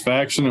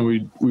satisfaction. And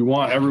we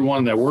want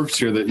everyone that works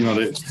here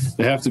that,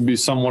 they have to be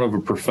somewhat of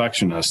a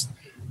perfectionist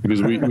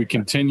because we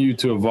continue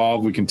to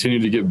evolve. We continue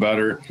to get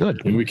better.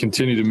 Good. And we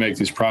continue to make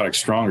these products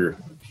stronger.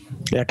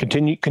 Yeah,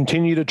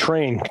 continue to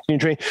train.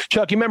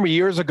 Chuck, you remember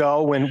years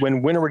ago when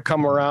winter would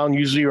come around,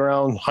 usually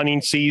around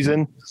hunting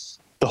season,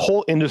 the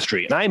whole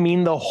industry, and I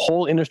mean the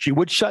whole industry,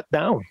 would shut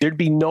down. There'd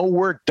be no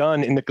work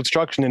done in the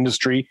construction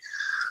industry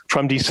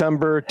from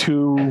December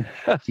to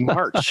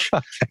March.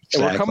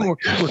 Exactly.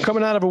 We're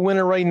coming out of a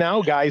winter right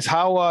now, guys.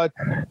 How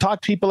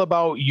talk to people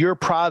about your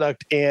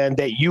product and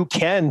that you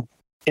can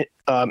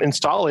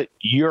install it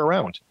year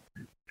round.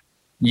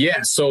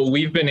 Yeah, so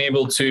we've been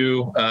able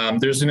to.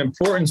 There's an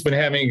importance when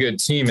having a good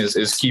team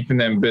is keeping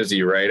them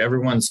busy, right?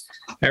 Everyone's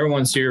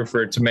here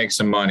to make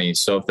some money.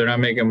 So if they're not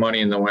making money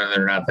in the winter,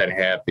 they're not that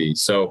happy.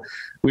 So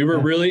we were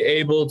really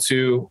able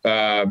to,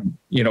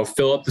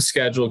 fill up the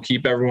schedule,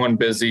 keep everyone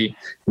busy.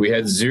 We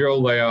had 0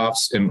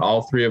 layoffs in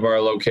all 3 of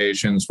our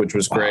locations, which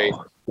was great.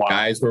 Wow.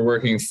 Guys were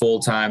working full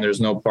time.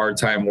 There's no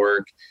part-time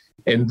work.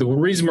 And the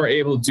reason we're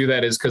able to do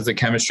that is because the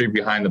chemistry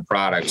behind the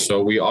product.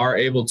 So we are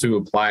able to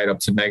apply it up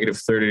to negative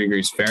 30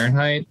 degrees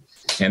Fahrenheit,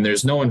 and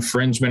there's no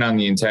infringement on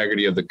the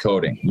integrity of the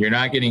coating. You're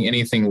not getting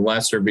anything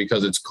lesser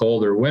because it's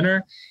cold or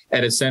winter.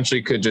 It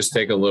essentially could just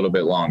take a little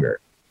bit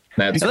longer.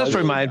 Let's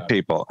remind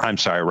people, I'm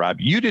sorry, Rob,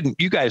 you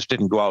guys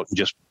didn't go out and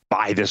just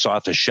buy this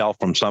off the shelf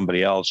from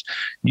somebody else.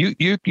 You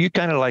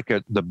kind of like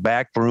the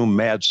back room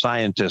mad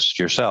scientists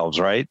yourselves,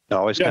 right?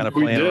 Always kind of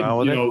playing around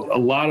with it. A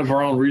lot of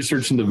our own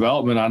research and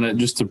development on it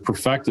just to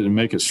perfect it and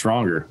make it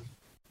stronger.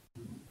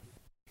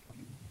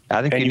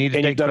 I think you need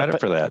to take credit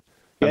for that.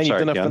 You've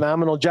done a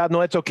phenomenal job. No,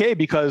 that's okay,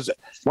 because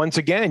once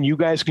again, you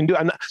guys can do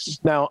it.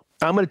 Now,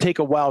 I'm going to take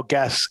a wild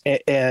guess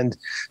and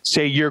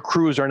say your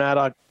crews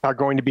are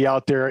going to be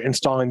out there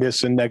installing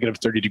this in negative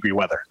 30 degree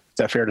weather. Is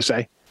that fair to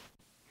say?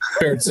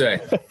 Fair to say.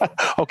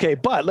 Okay,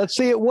 but let's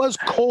say it was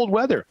cold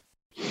weather.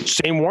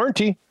 Same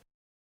warranty.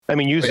 I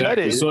mean, you said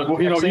it. So,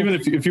 even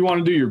if you want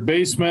to do your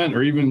basement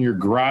or even your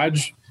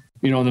garage,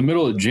 in the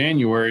middle of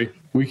January,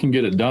 we can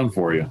get it done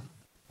for you.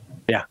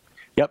 Yeah.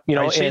 Yep.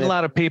 I've seen a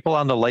lot of people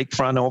on the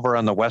lakefront over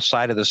on the west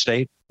side of the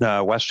state,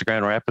 west of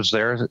Grand Rapids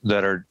there,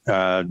 that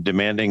are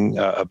demanding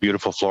a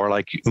beautiful floor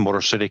like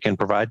MotorCity can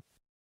provide.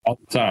 All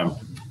the time.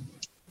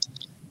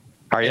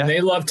 And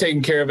they love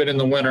taking care of it in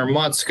the winter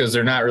months because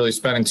they're not really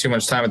spending too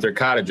much time at their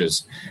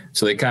cottages.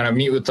 So they kind of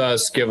meet with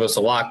us, give us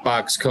a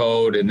lockbox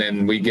code, and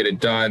then we get it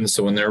done.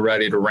 So when they're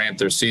ready to ramp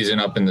their season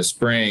up in the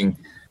spring,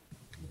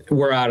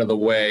 we're out of the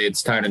way.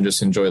 It's time to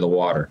just enjoy the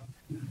water.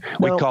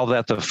 We call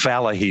that the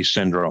Fallahy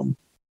syndrome.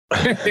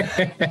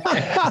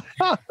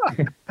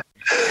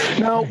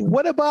 Now,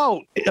 what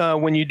about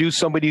when you do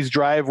somebody's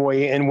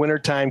driveway and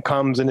wintertime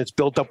comes and it's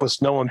built up with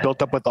snow and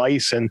built up with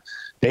ice and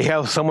they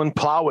have someone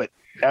plow it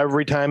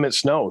every time it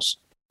snows?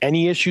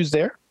 Any issues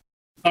there?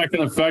 Not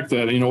going to affect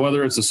that.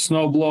 Whether it's a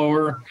snow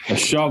blower, a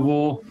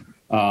shovel,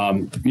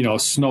 a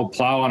snow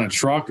plow on a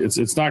truck,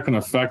 it's not going to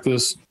affect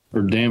this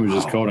or damage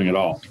this coating at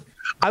all.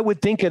 I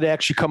would think it'd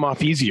actually come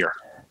off easier.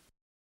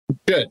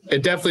 Good.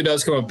 It definitely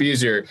does come up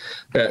easier.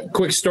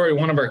 Quick story.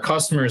 One of our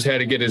customers had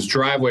to get his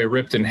driveway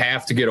ripped in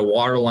half to get a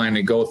water line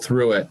to go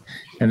through it.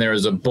 And there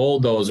was a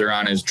bulldozer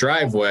on his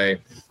driveway.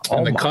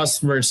 And the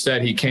customer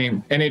said he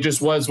came, and it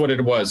just was what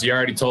it was. You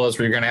already told us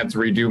we're going to have to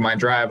redo my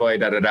driveway,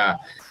 da-da-da.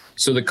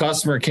 So the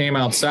customer came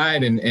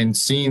outside and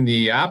seen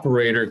the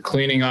operator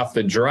cleaning off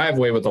the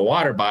driveway with a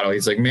water bottle.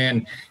 He's like,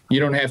 man, you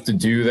don't have to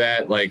do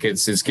that. Like,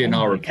 it's getting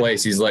all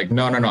replaced. He's like,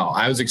 no.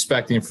 I was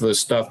expecting for this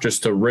stuff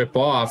just to rip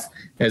off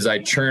as I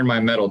churn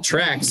my metal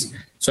tracks.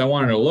 So I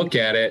wanted to look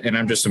at it, and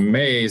I'm just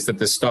amazed that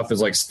this stuff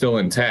is like still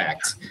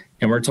intact.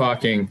 And we're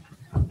talking,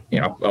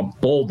 a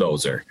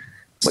bulldozer.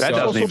 That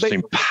doesn't even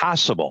seem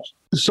possible.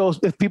 So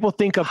if people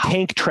think of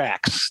tank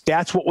tracks,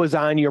 that's what was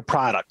on your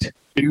product.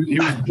 He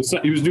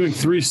was doing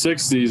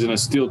 360s in a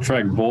steel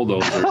track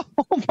bulldozer.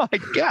 Oh my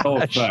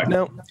gosh.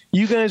 Now,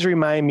 you guys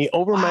remind me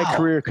over my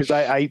career, because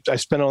I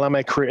spent a lot of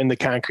my career in the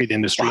concrete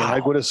industry, and I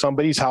go to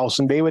somebody's house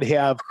and they would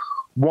have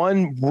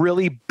one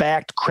really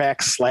backed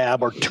crack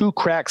slab or two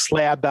crack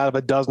slabs out of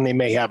a dozen they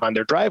may have on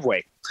their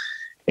driveway.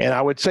 And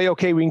I would say,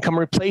 okay, we can come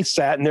replace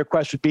that. And their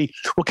question would be,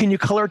 well, can you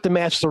color it to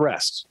match the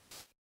rest?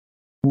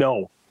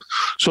 No.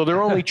 So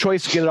their only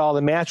choice to get it all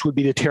to match would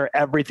be to tear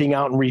everything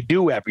out and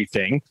redo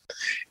everything.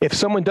 If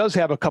someone does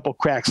have a couple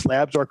crack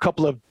slabs or a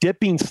couple of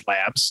dipping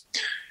slabs,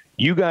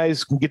 you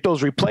guys can get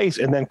those replaced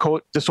and then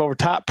coat this over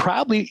top,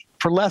 probably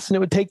for less than it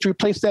would take to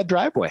replace that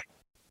driveway,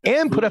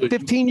 and put a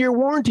 15-year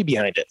warranty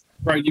behind it.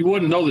 Right. You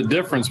wouldn't know the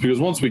difference because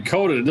once we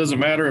coat it doesn't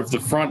matter if the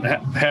front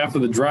half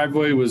of the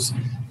driveway was,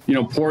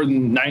 poured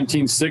in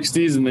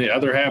 1960s and the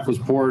other half was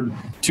poured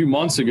 2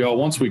 months ago.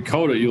 Once we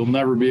coat it, you'll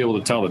never be able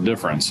to tell the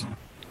difference.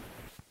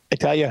 I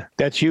tell you,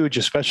 that's huge,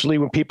 especially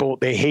when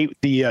they hate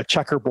the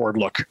checkerboard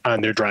look on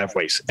their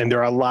driveways. And there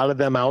are a lot of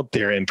them out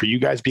there. And for you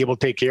guys to be able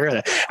to take care of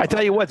that, I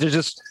tell you what, there's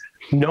just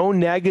no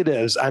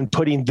negatives on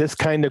putting this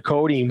kind of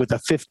coating with a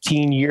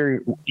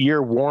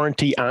 15-year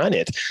warranty on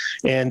it.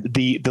 And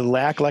the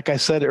lack, like I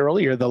said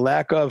earlier, the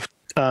lack of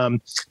the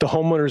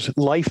homeowner's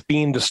life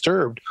being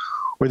disturbed,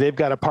 where they've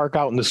got to park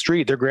out in the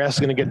street, their grass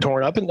is going to get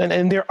torn up.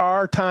 And there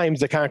are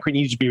times the concrete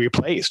needs to be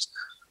replaced.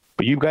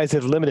 But you guys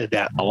have limited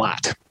that a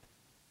lot.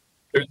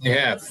 Certainly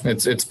have.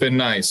 It's been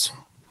nice.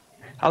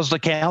 How's the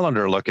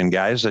calendar looking,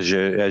 guys, as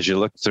you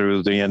look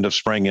through the end of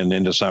spring and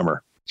into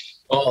summer?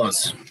 Oh,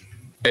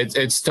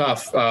 it's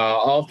tough.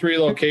 All three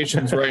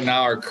locations right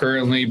now are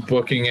currently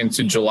booking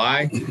into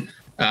July.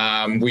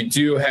 We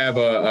do have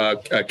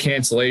a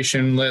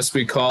cancellation list,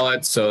 we call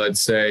it. So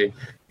let's say,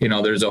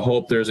 there's a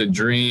hope, there's a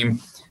dream,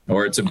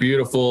 or it's a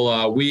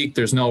beautiful week,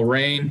 there's no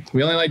rain.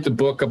 We only like to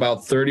book about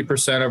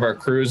 30% of our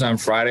crews on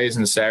Fridays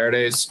and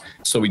Saturdays,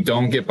 so we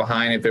don't get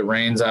behind if it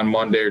rains on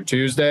Monday or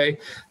Tuesday.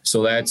 So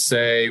let's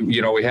say,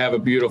 we have a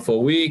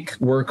beautiful week.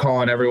 We're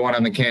calling everyone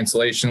on the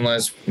cancellation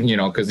list,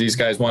 because these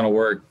guys want to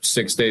work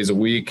 6 days a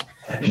week.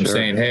 I'm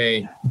saying,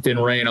 hey, it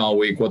didn't rain all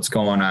week. What's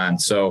going on?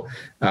 So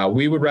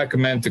we would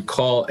recommend to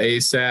call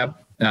ASAP.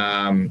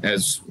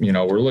 As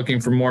we're looking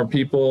for more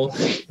people,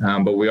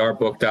 but we are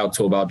booked out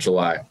till about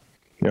July.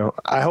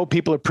 I hope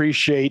people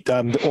appreciate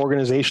the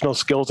organizational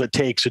skills it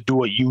takes to do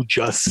what you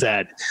just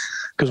said.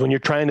 Because when you're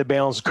trying to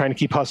balance, trying to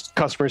keep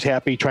customers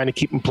happy, trying to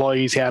keep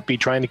employees happy,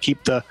 trying to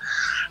keep the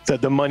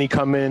money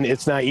coming,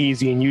 it's not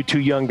easy. And you two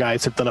young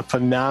guys have done a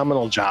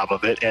phenomenal job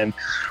of it. And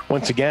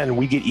once again,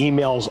 we get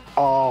emails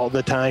all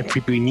the time.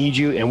 We need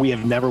you, and we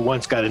have never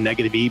once got a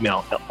negative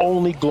email.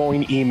 Only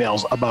glowing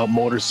emails about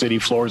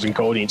MotorCity Floors and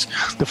Coatings.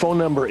 The phone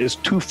number is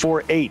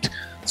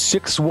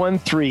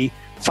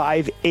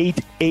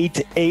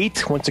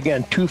 248-613-5888. Once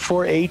again,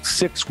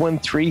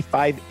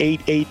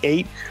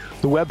 248-613-5888.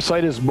 The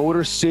website is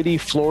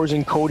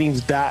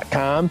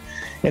MotorCityFloorsandCoatings.com.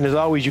 And as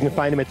always, you can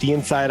find them at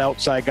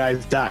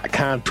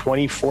theinsideoutsideguys.com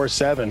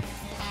 24/7.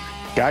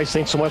 Guys,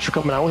 thanks so much for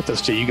coming out with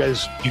us today. You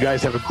guys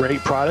have a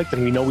great product,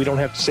 and we know we don't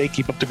have to say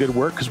keep up the good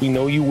work because we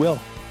know you will.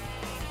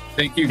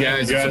 Thank you,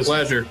 guys. It's a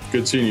pleasure.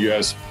 Good seeing you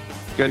guys.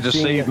 Good to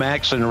see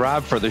Max and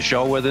Rob for the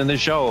show within the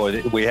show.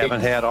 We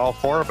haven't had all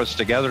four of us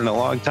together in a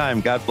long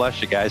time. God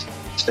bless you guys.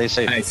 Stay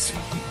safe. Nice.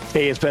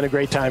 Hey, it's been a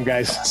great time,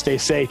 guys. Stay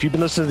safe. You've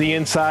been listening to the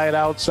Inside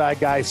Outside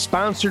Guys,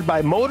 sponsored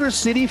by Motor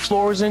City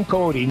Floors and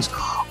Coatings,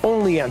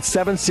 only on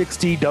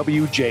 760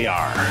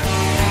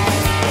 WJR.